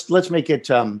 let's make it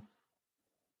okay,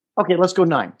 let's go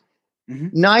 9. Mm-hmm.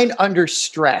 9 under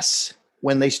stress.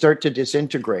 When they start to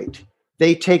disintegrate,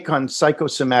 they take on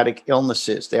psychosomatic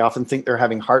illnesses. They often think they're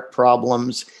having heart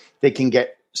problems. They can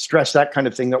get stressed, that kind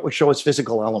of thing that will show us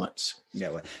physical elements. Yeah.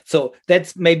 Well, so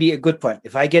that's maybe a good point.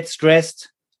 If I get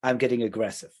stressed, I'm getting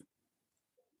aggressive.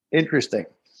 Interesting.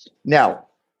 Now,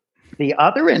 the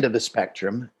other end of the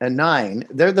spectrum, a 9,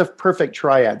 they're the perfect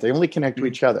triad. They only connect to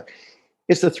each other.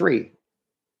 It's the 3.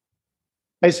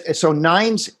 So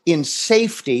 9s in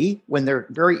safety, when they're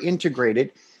very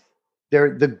integrated,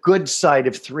 they're the good side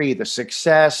of 3, the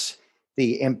success,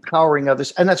 the empowering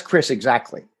others. And that's Chris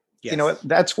exactly. Yes.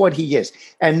 That's what he is.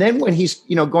 And then when he's,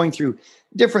 going through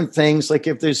different things, like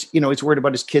if there's, he's worried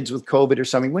about his kids with COVID or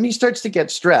something, when he starts to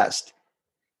get stressed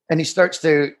and he starts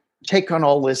to take on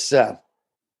all this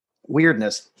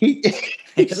weirdness, he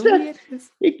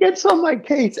gets on my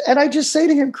case. And I just say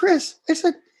to him, Chris, I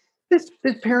said, This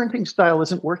parenting style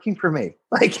isn't working for me.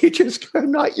 Like, I'm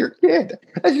not your kid.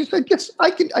 I just said,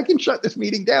 I can shut this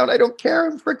meeting down. I don't care.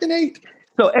 I'm freaking 8.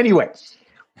 So anyway,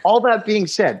 all that being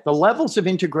said, the levels of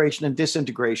integration and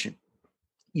disintegration,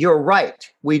 you're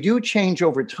right. We do change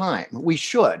over time. We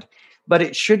should, but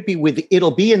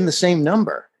it'll be in the same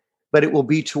number, but it will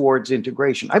be towards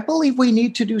integration. I believe we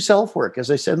need to do self-work. As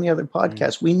I said in the other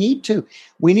podcast, we need to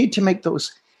make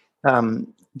those,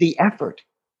 the effort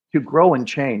to grow and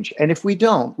change. And if we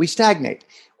don't, we stagnate,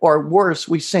 or worse,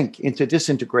 we sink into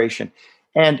disintegration.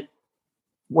 And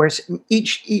whereas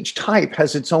each type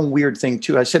has its own weird thing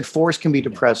too. I said 4s can be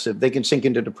depressive. They can sink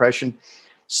into depression.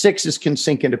 6s can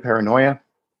sink into paranoia.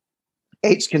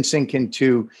 8s can sink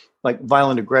into like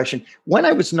violent aggression. When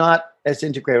I was not as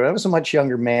integrated, I was a much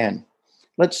younger man.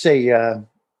 Let's say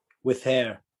with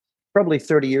hair. Probably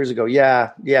 30 years ago.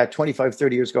 Yeah, 25,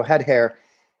 30 years ago, had hair.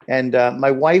 And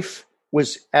my wife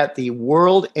was at the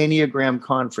World Enneagram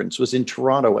Conference, was in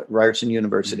Toronto at Ryerson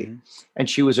University. Mm-hmm. And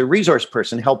she was a resource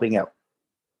person helping out.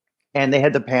 And they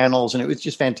had the panels, and it was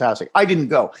just fantastic. I didn't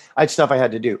go. I had stuff I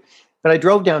had to do. But I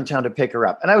drove downtown to pick her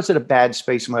up. And I was at a bad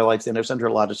space in my life then. I was under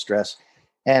a lot of stress.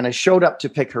 And I showed up to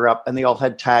pick her up, and they all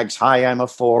had tags, "Hi, I'm a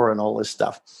 4," and all this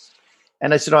stuff.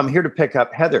 And I said, "I'm here to pick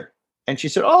up Heather." And she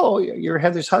said, "Oh, you're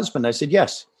Heather's husband." I said,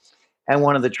 "Yes." And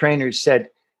one of the trainers said,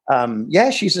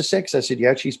 "Yeah, she's a 6." I said,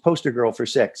 "Yeah, she's poster girl for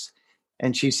 6."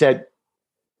 And she said,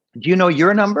 "Do you know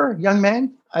your number, young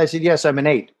man?" I said, "Yes, I'm an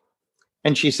 8."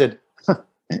 And she said,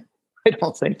 "I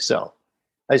don't think so."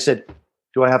 I said,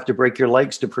 "Do I have to break your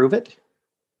legs to prove it?"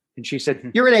 And she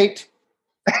said, "You're an 8."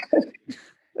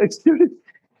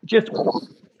 just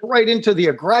right into the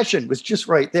aggression was just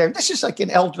right there. This is like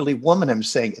an elderly woman I'm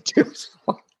saying it to.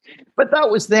 But that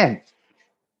was then.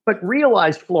 But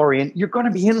realize, Florian, you're going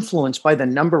to be influenced by the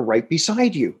number right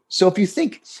beside you. So if you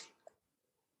think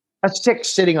a 6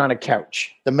 sitting on a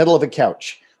couch, the middle of a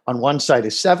couch, on one side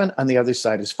is 7, on the other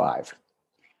side is 5.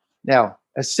 Now,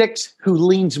 a 6 who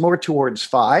leans more towards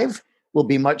 5 will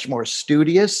be much more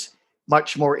studious,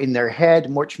 much more in their head,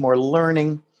 much more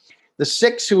learning. The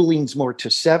 6 who leans more to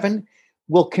 7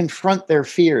 will confront their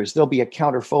fears. They'll be a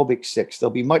counterphobic 6. They'll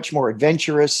be much more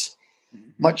adventurous,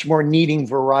 much more needing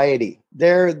variety.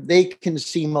 They can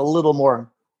seem a little more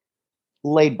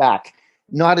laid back,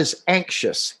 not as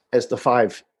anxious as the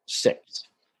 5-6.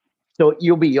 So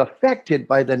you'll be affected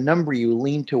by the number you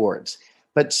lean towards.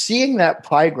 But seeing that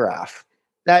pie graph,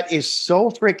 that is so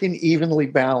freaking evenly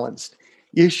balanced.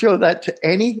 You show that to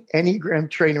any enneagram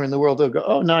trainer in the world, they'll go,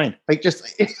 oh, 9. Like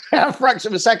just a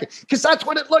fraction of a second, because that's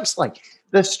what it looks like.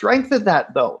 The strength of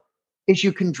that, though, is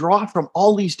you can draw from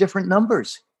all these different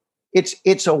numbers.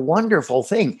 It's a wonderful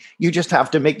thing. You just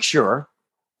have to make sure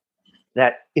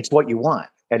that it's what you want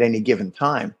at any given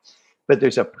time. But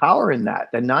there's a power in that.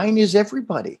 The 9 is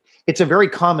everybody. It's a very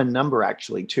common number,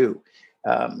 actually, too.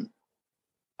 I'm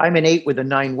an 8 with a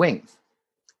 9 wing.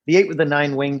 The 8 with the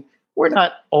 9 wing, we're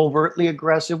not overtly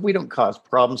aggressive. We don't cause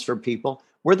problems for people.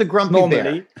 We're the grumpy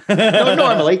bear. No,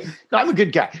 normally. No, I'm a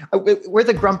good guy. We're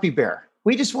the grumpy bear.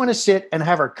 We just want to sit and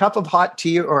have our cup of hot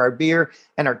tea or our beer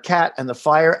and our cat and the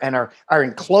fire and our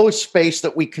enclosed space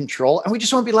that we control. And we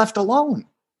just want to be left alone.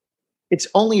 It's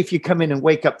only if you come in and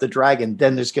wake up the dragon,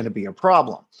 then there's going to be a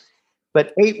problem.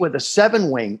 But 8 with a 7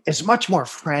 wing is much more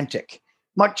frantic,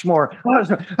 much more.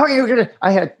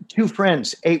 I had 2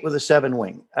 friends, 8 with a 7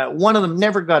 wing. One of them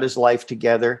never got his life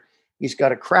together. He's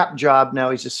got a crap job now.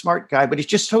 He's a smart guy, but he's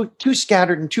just too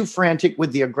scattered and too frantic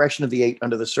with the aggression of the 8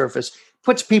 under the surface.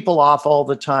 Puts people off all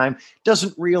the time.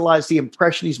 Doesn't realize the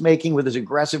impression he's making with his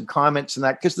aggressive comments and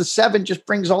that, because the 7 just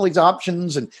brings all these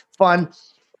options and fun.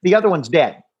 The other one's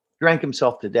dead. Drank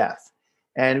himself to death.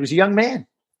 And he was a young man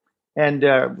and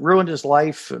ruined his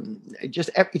life. And he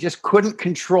just couldn't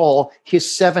control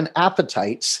his 7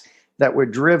 appetites that were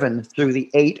driven through the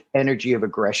 8 energy of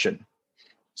aggression.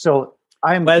 So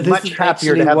I'm much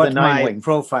happier to have the 9 wing.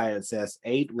 Profile says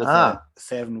 8 with a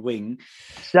 7 wing.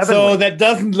 7 wing. That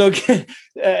doesn't look,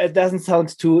 it doesn't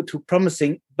sound too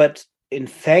promising. But in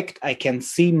fact, I can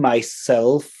see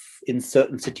myself in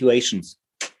certain situations.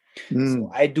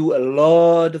 So I do a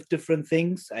lot of different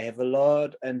things. I have a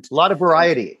lot of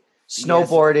variety.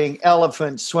 Snowboarding,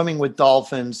 elephants, swimming with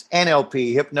dolphins,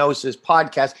 NLP, hypnosis,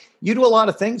 podcasts. You do a lot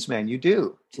of things, man. You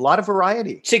do. It's a lot of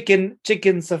variety.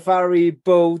 Chicken, safari,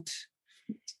 boat.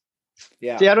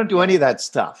 Yeah. See, I don't do any of that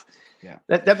stuff. Yeah.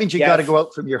 That means you got to go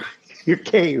out from your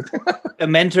cave. a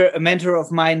mentor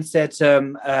of mine said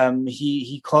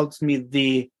he calls me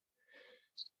the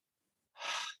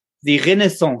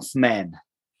Renaissance man.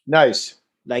 Nice.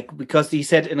 Like, because he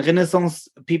said in Renaissance,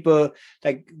 people,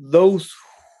 like those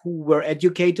who were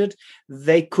educated,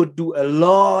 they could do a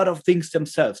lot of things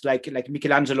themselves, like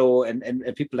Michelangelo and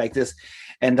people like this.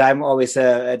 And I'm always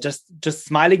just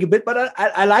smiling a bit, but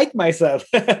I like myself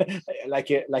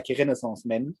like a Renaissance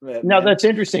man. Now that's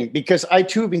interesting, because I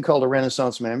too have been called a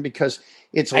Renaissance man, because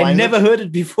it's language. I never heard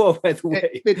it before, by the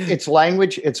way. It's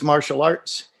language, it's martial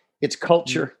arts, it's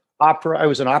culture, opera. I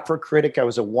was an opera critic. I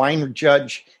was a wine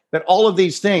judge. But all of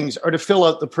these things are to fill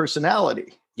out the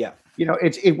personality. Yeah. You know,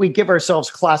 we give ourselves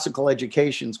classical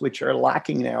educations, which are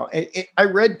lacking now. I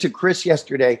read to Chris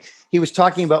yesterday. He was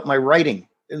talking about my writing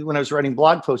when I was writing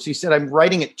blog posts. He said, I'm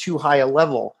writing at too high a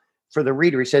level for the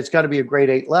reader. He said, it's got to be a grade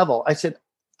 8 level. I said,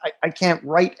 I can't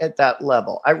write at that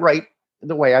level. I write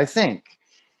the way I think.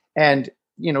 And,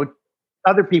 you know,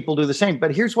 other people do the same.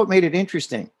 But here's what made it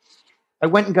interesting. I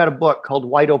went and got a book called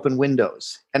Wide Open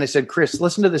Windows. And I said, Chris,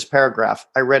 listen to this paragraph.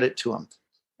 I read it to him.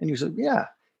 And he said, yeah.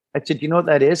 I said, you know what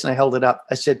that is? And I held it up.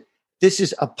 I said, this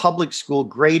is a public school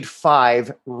grade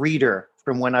 5 reader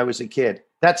from when I was a kid.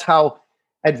 That's how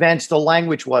advanced the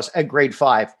language was at grade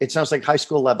 5. It sounds like high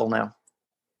school level now.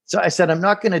 So I said, I'm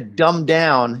not going to dumb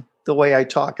down the way I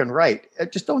talk and write.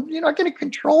 You're not going to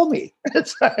control me.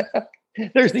 There's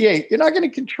the 8. You're not going to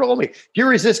control me. Do you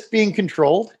resist being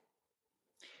controlled?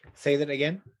 Say that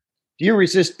again. Do you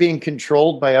resist being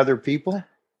controlled by other people?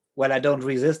 Well, I don't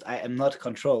resist. I am not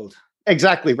controlled.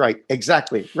 Exactly right.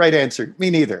 Exactly. Right answer. Me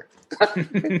neither.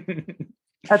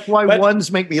 That's why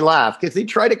ones make me laugh, because they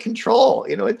try to control.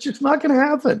 You know, it's just not going to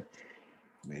happen.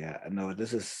 Yeah, no,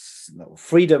 this is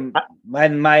freedom.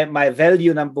 My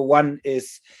value number 1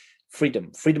 is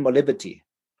freedom or liberty.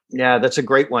 Yeah, that's a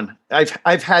great one.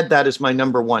 I've had that as my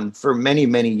number one for many,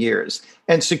 many years,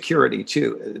 and security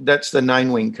too. That's the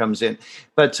 9 wing comes in.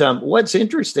 But what's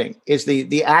interesting is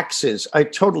the axes. I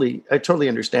totally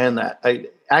understand that.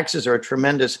 Axes are a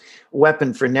tremendous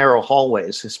weapon for narrow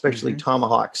hallways, especially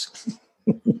tomahawks.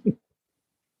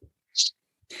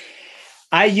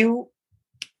 Are you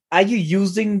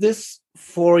using this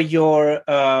for your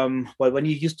when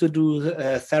you used to do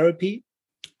therapy?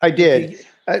 I did.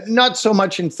 Not so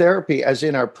much in therapy as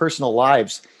in our personal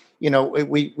lives.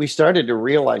 We started to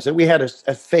realize that we had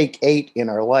a fake 8 in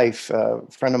our life, a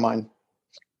friend of mine.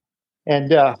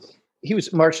 And he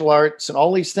was martial arts and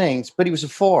all these things, but he was a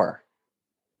 4.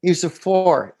 He was a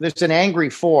 4. There's an angry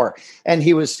 4. And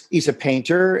he's a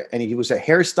painter, and he was a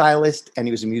hairstylist, and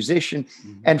he was a musician.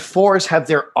 And 4s have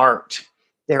their art.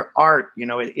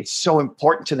 It's so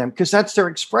important to them because that's their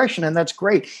expression, and that's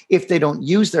great. If they don't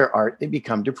use their art, they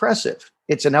become depressive.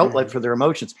 It's an outlet for their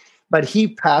emotions. But he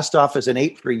passed off as an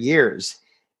 8 for years.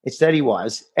 It said he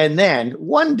was. And then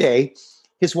one day,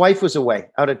 his wife was away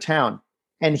out of town,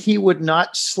 and he would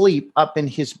not sleep up in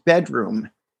his bedroom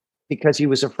because he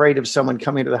was afraid of someone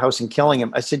coming to the house and killing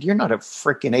him. I said, "You're not a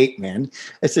freaking 8, man."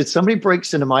 I said, "Somebody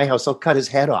breaks into my house, I'll cut his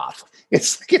head off."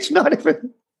 It's not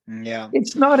even,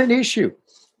 it's not an issue.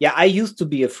 Yeah, I used to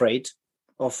be afraid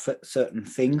of certain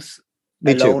things.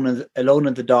 Me alone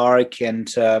in the dark, and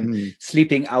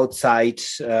sleeping outside.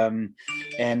 And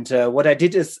what I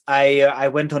did is I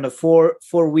went on a 4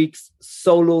 weeks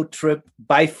solo trip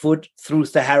by foot through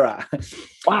Sahara.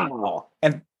 Wow!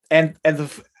 I'm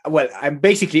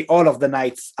basically all of the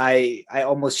nights I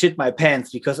almost shit my pants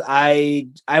because I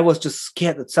was just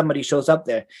scared that somebody shows up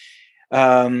there.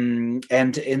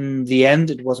 And in the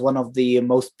end, it was one of the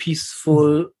most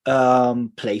peaceful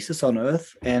places on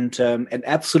earth, and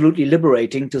absolutely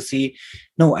liberating to see.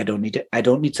 No, I don't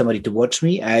need somebody to watch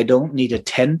me. I don't need a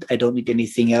tent. I don't need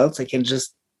anything else. I can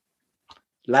just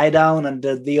lie down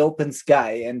under the open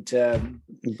sky and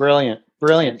brilliant,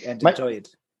 and enjoy it.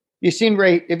 Have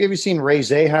you ever seen Ray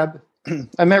Zahab?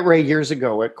 I met Ray years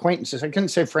ago, acquaintances. I couldn't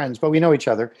say friends, but we know each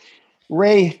other.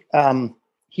 Ray.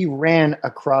 He ran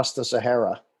across the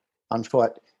Sahara on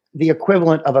foot, the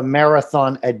equivalent of a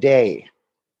marathon a day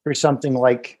for something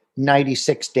like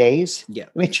 96 days. Yeah.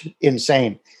 Which is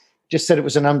insane. Just said it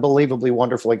was an unbelievably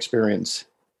wonderful experience.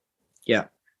 Yeah,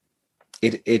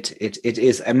 it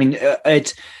is. I mean,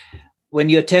 when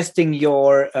you're testing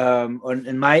your, or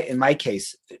in my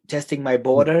case, testing my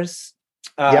borders,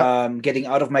 getting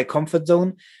out of my comfort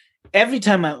zone. Every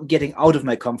time I'm getting out of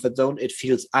my comfort zone, it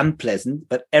feels unpleasant,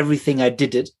 but everything I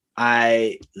did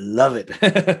I love it.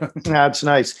 That's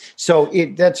nice. So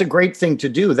that's a great thing to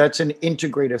do. That's an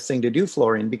integrative thing to do,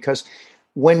 Florian, because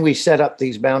when we set up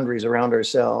these boundaries around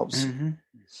ourselves,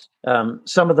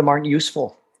 some of them aren't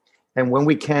useful. And when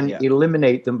we can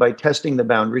eliminate them by testing the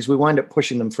boundaries, we wind up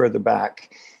pushing them further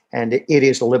back. And it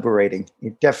is liberating.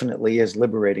 It definitely is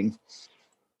liberating.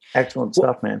 Excellent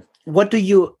stuff, man. What do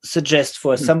you suggest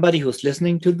for somebody who's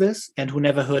listening to this and who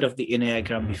never heard of the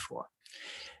Enneagram before?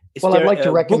 I'd like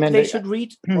to recommend they should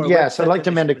read. Yes, I'd like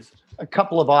to recommend a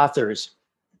couple of authors.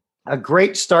 A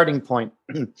great starting point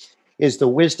is The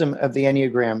Wisdom of the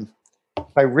Enneagram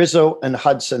by Rizzo and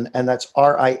Hudson, and that's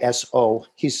Riso.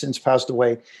 He's since passed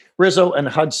away. Rizzo and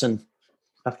Hudson,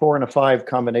 a 4 and a 5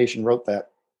 combination, wrote that.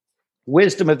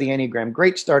 Wisdom of the Enneagram,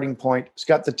 great starting point. It's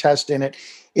got the test in it.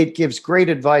 It gives great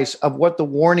advice of what the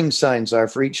warning signs are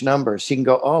for each number. So you can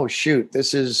go, oh, shoot,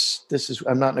 this is,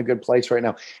 I'm not in a good place right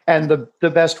now. And the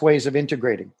best ways of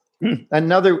integrating.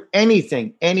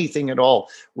 Anything at all,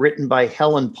 written by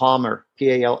Helen Palmer,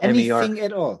 Palmer. Anything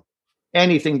at all.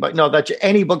 Anything, but no,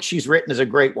 any book she's written is a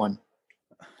great one.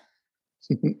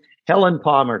 Helen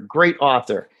Palmer, great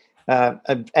author,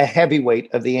 a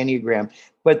heavyweight of the Enneagram.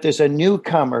 But there's a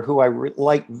newcomer who I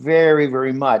like very,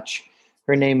 very much.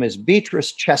 Her name is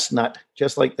Beatrice Chestnut,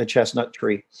 just like the chestnut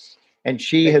tree, and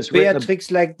she has Beatrix,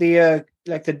 like the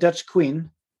Dutch queen.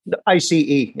 The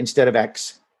ICE instead of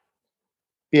X.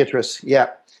 Beatrice, yeah,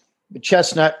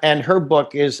 Chestnut, and her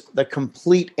book is The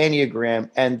Complete Enneagram,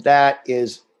 and that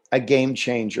is a game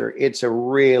changer. It's a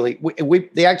really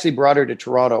they actually brought her to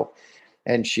Toronto,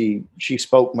 and she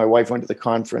spoke. My wife went to the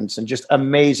conference, and just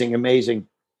amazing.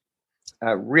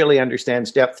 Really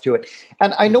understands depth to it.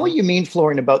 And I know what you mean,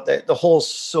 Florian, about the whole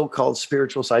so-called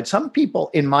spiritual side. Some people,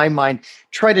 in my mind,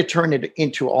 try to turn it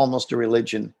into almost a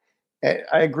religion. I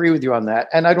agree with you on that.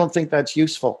 And I don't think that's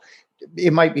useful.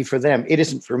 It might be for them. It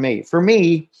isn't for me. For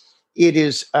me, it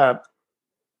is an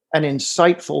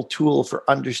insightful tool for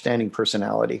understanding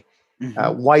personality,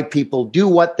 why people do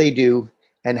what they do,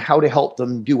 and how to help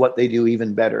them do what they do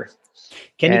even better.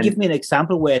 Can you give me an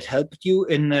example where it helped you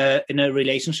in a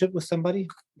relationship with somebody?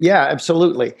 Yeah,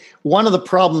 absolutely. One of the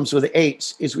problems with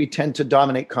eights is we tend to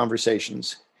dominate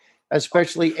conversations,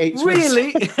 especially eights.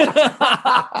 Really?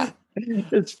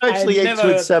 Especially eights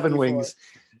with seven wings.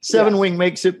 Seven wing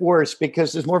makes it worse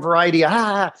because there's more variety.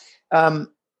 And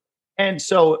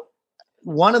so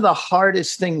one of the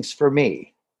hardest things for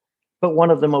me, but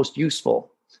one of the most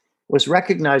useful, was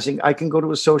recognizing I can go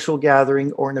to a social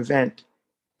gathering or an event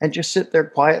and just sit there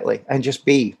quietly and just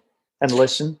be and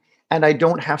listen. And I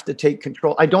don't have to take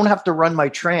control. I don't have to run my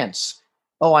trance.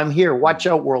 Oh, I'm here. Watch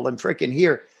out, world. I'm freaking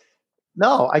here.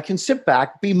 No, I can sit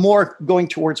back, be more going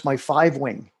towards my five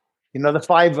wing.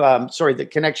 The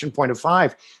connection point of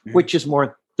five, which is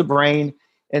more the brain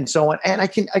and so on. And I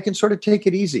can sort of take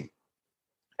it easy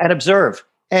and observe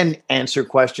and answer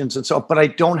questions and so on. But I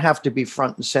don't have to be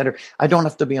front and center. I don't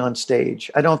have to be on stage.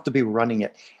 I don't have to be running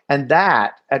it. And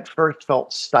that at first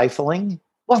felt stifling.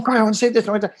 Well, of course, I want to say this.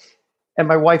 And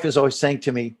my wife is always saying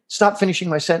to me, stop finishing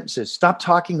my sentences. Stop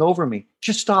talking over me.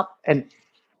 Just stop. And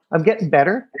I'm getting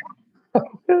better,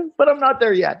 but I'm not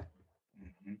there yet.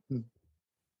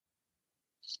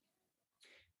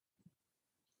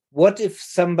 What if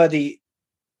somebody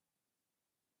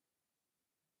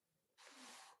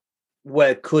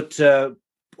could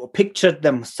picture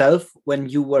themselves when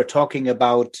you were talking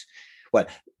about,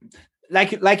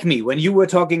 like me, when you were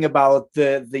talking about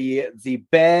the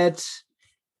bad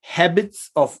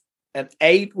habits of an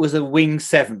 8 with a wing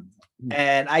 7,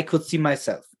 and I could see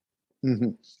myself.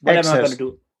 What am I going to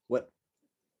do? What?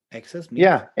 Excess?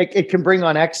 Yeah, it can bring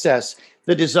on excess.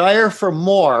 The desire for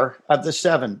more of the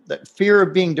 7, that fear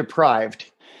of being deprived.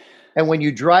 And when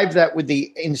you drive that with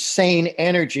the insane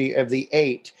energy of the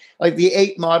 8, like the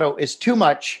 8 motto is too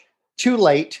much, too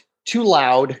late, too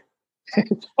loud.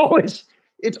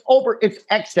 It's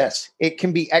excess. It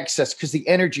can be excess because the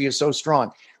energy is so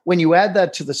strong. When you add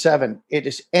that to the 7, it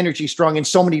is energy strong in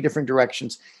so many different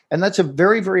directions. And that's a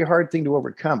very, very hard thing to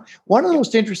overcome. One of the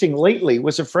most interesting lately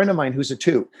was a friend of mine who's a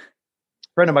 2.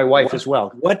 Friend of my wife as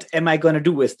well. What am I going to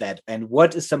do with that? And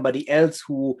what is somebody else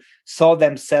who saw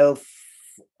themselves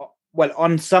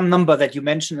on some number that you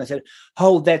mentioned? I said,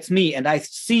 oh, that's me. And I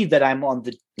see that I'm on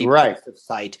the depressive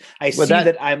side. I see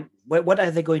that I'm, what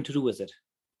are they going to do with it?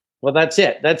 Well, that's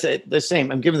it. That's it. The same.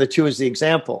 I'm giving the 2 as the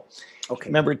example. Okay.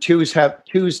 Remember,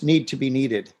 2s need to be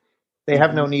needed. They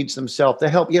have no needs themselves. They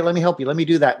help. Yeah, let me help you. Let me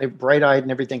do that. They're bright-eyed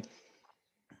and everything.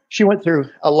 She went through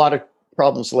a lot of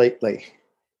problems lately.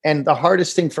 And the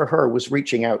hardest thing for her was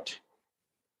reaching out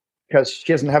because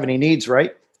she doesn't have any needs,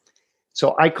 right?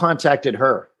 So I contacted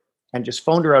her and just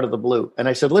phoned her out of the blue. And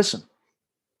I said, listen,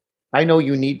 I know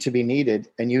you need to be needed.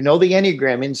 And you know the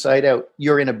enneagram inside out.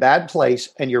 You're in a bad place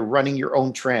and you're running your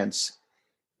own trance.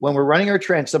 When we're running our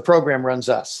trance, the program runs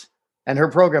us. And her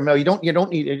program, no, you don't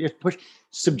need it. Just push,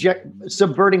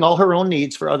 subverting all her own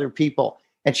needs for other people.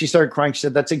 And she started crying. She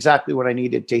said, that's exactly what I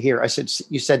needed to hear. I said,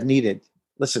 you said needed.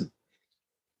 Listen,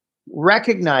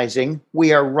 recognizing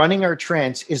we are running our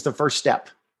trance is the first step.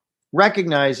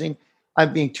 Recognizing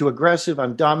I'm being too aggressive,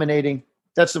 I'm dominating.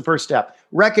 That's the first step.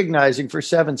 Recognizing for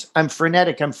 7s, I'm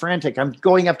frenetic, I'm frantic, I'm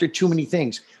going after too many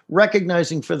things.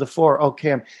 Recognizing for the 4,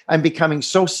 okay, I'm becoming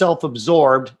so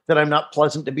self-absorbed that I'm not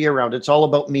pleasant to be around. It's all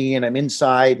about me and I'm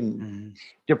inside and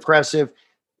depressive.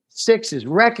 6 is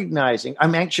recognizing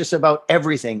I'm anxious about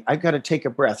everything. I've got to take a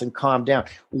breath and calm down.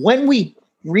 When we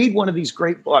read one of these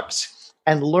great books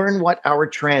and learn what our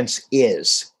trance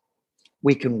is,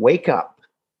 we can wake up.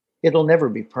 It'll never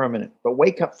be permanent, but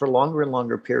wake up for longer and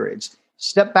longer periods.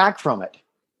 Step back from it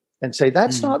and say,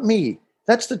 that's not me.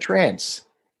 That's the trance.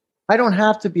 I don't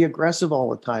have to be aggressive all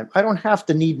the time. I don't have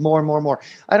to need more and more and more.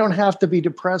 I don't have to be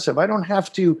depressive. I don't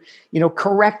have to,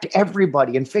 correct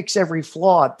everybody and fix every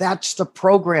flaw. That's the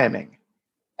programming.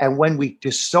 And when we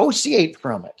dissociate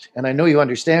from it, and I know you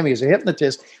understand me as a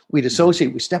hypnotist, we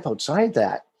dissociate, we step outside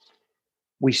that,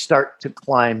 we start to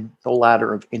climb the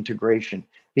ladder of integration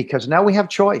because now we have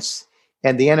choice.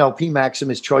 And the NLP maxim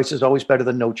is choice is always better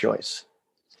than no choice.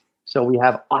 So we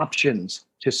have options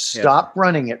to stop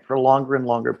running it for longer and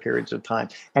longer periods of time.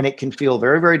 And it can feel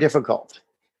very, very difficult.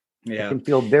 Yeah. It can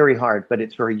feel very hard, but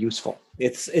it's very useful.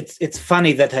 It's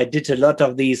funny that I did a lot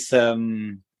of these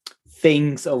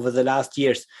things over the last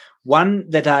years. One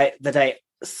that I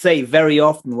say very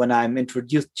often when I'm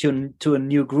introduced to a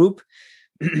new group,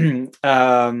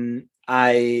 I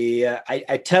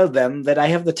tell them that I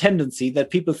have the tendency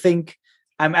that people think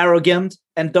I'm arrogant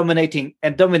and dominating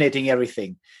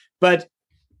everything. But,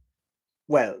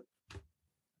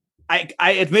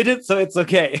 I admit it, so it's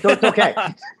okay. So it's okay.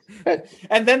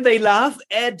 And then they laugh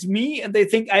at me and they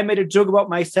think I made a joke about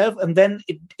myself, and then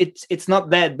it's not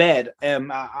that bad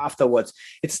afterwards.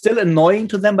 It's still annoying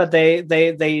to them, but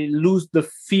they lose the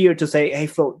fear to say, hey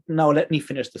Flo, now let me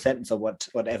finish the sentence, or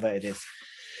whatever it is.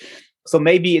 So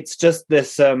maybe it's just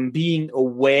this being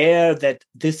aware that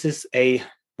this is a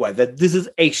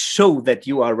show that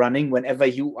you are running whenever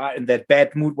you are in that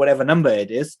bad mood, whatever number it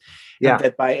is. Yeah. And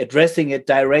that by addressing it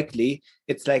directly,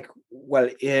 it's like, well,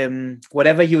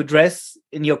 whatever you address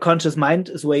in your conscious mind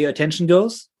is where your attention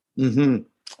goes. Mm-hmm.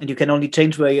 And you can only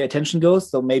change where your attention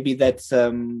goes. So maybe that's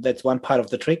one part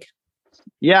of the trick.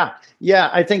 Yeah,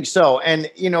 I think so. And,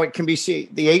 it can be seen,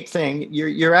 the 8th thing,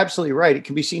 you're absolutely right. It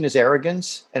can be seen as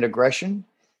arrogance and aggression.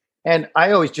 And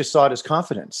I always just saw it as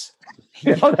confidence.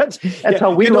 That's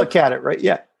how we look at it, right?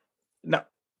 Yeah. No.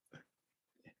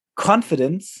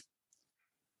 Confidence.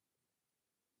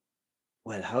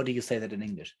 Well, how do you say that in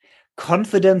English?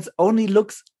 Confidence only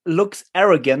looks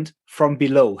arrogant from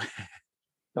below.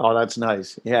 Oh, that's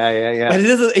nice. Yeah.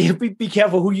 But be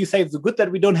careful who you say. It's good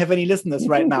that we don't have any listeners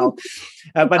right now.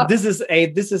 But this is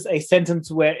a sentence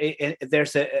where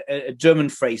there's a German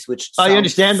phrase which I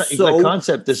understand the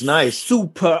concept is nice,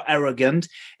 super arrogant,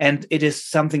 and it is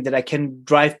something that I can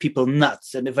drive people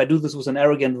nuts. And if I do this with an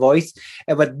arrogant voice,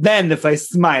 but then if I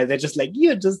smile, they're just like,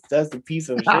 "You're just a piece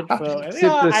of shit."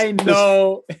 I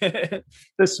know.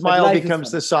 The smile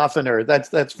becomes the softener.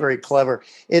 That's very clever.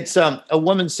 It's a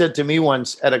woman said to me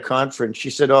once at a conference, she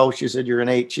said, you're an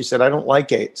 8. She said, I don't like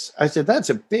 8s. I said,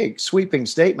 that's a big sweeping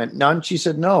statement. None. She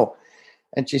said, no.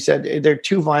 And she said, they're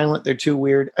too violent. They're too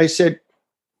weird. I said,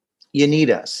 you need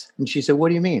us. And she said, what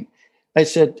do you mean? I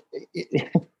said,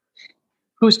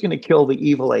 who's going to kill the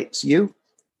evil 8s? You?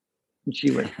 And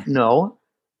she went, no.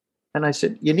 And I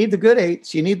said, you need the good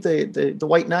 8s. You need the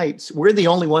white knights. We're the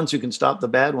only ones who can stop the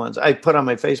bad ones. I put on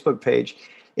my Facebook page,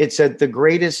 it said the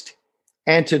greatest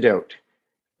antidote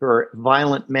for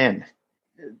violent men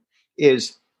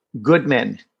is good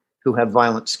men who have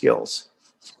violent skills.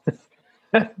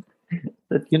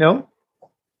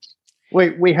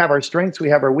 We have our strengths, we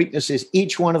have our weaknesses.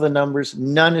 Each one of the numbers,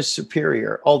 none is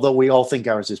superior, although we all think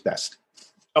ours is best.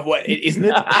 Of what, isn't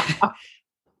it?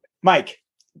 Mike,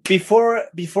 before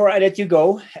I let you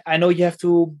go, I know you have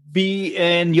to be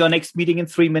in your next meeting in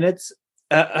 3 minutes.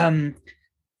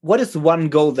 What is one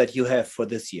goal that you have for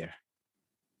this year?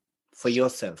 For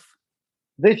yourself?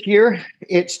 This year,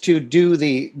 it's to do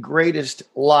the greatest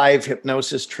live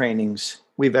hypnosis trainings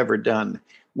we've ever done,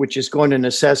 which is going to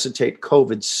necessitate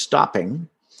COVID stopping,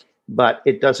 but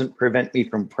it doesn't prevent me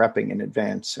from prepping in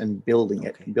advance and building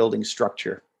it, and building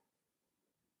structure.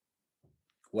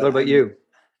 What about you?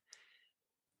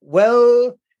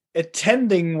 Well,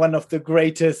 attending one of the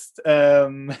greatest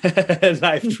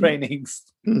live trainings.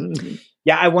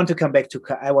 Yeah, I want to come back to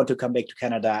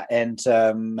Canada, and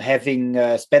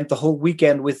having spent the whole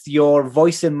weekend with your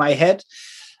voice in my head,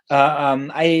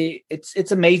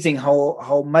 it's amazing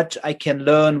how much I can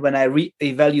learn when I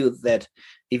evaluate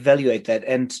that.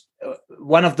 And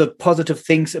one of the positive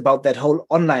things about that whole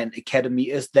online academy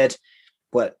is that,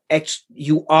 well, actually,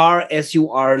 you are as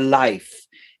you are live,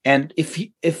 and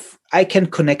if I can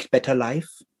connect better live,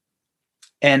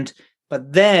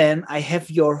 but then I have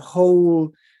your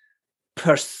whole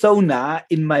persona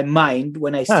in my mind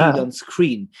when I see it on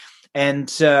screen, and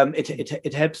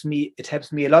it helps me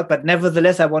a lot. But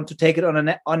nevertheless, I want to take it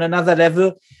on another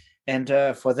level, and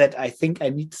for that I think I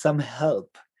need some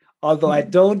help, although I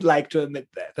don't like to admit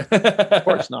that. Of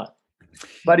course not,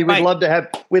 buddy. We'd love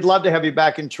to have you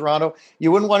back in Toronto.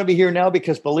 You wouldn't want to be here now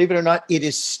because, believe it or not, it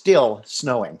is still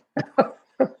snowing.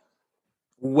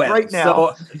 Well, right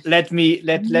now, so let me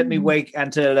wait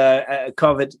until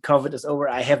COVID is over.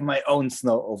 I have my own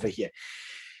snow over here.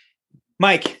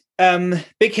 Mike,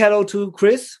 big hello to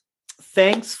Chris.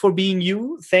 Thanks for being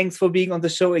you. Thanks for being on the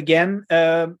show again.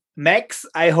 Max,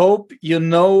 I hope you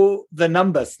know the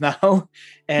numbers now.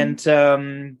 And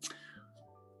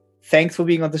thanks for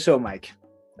being on the show, Mike.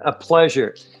 A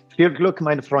pleasure. Viel Glück,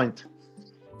 mein Freund.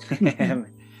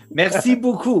 Merci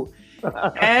beaucoup.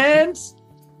 And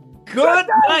good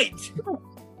night.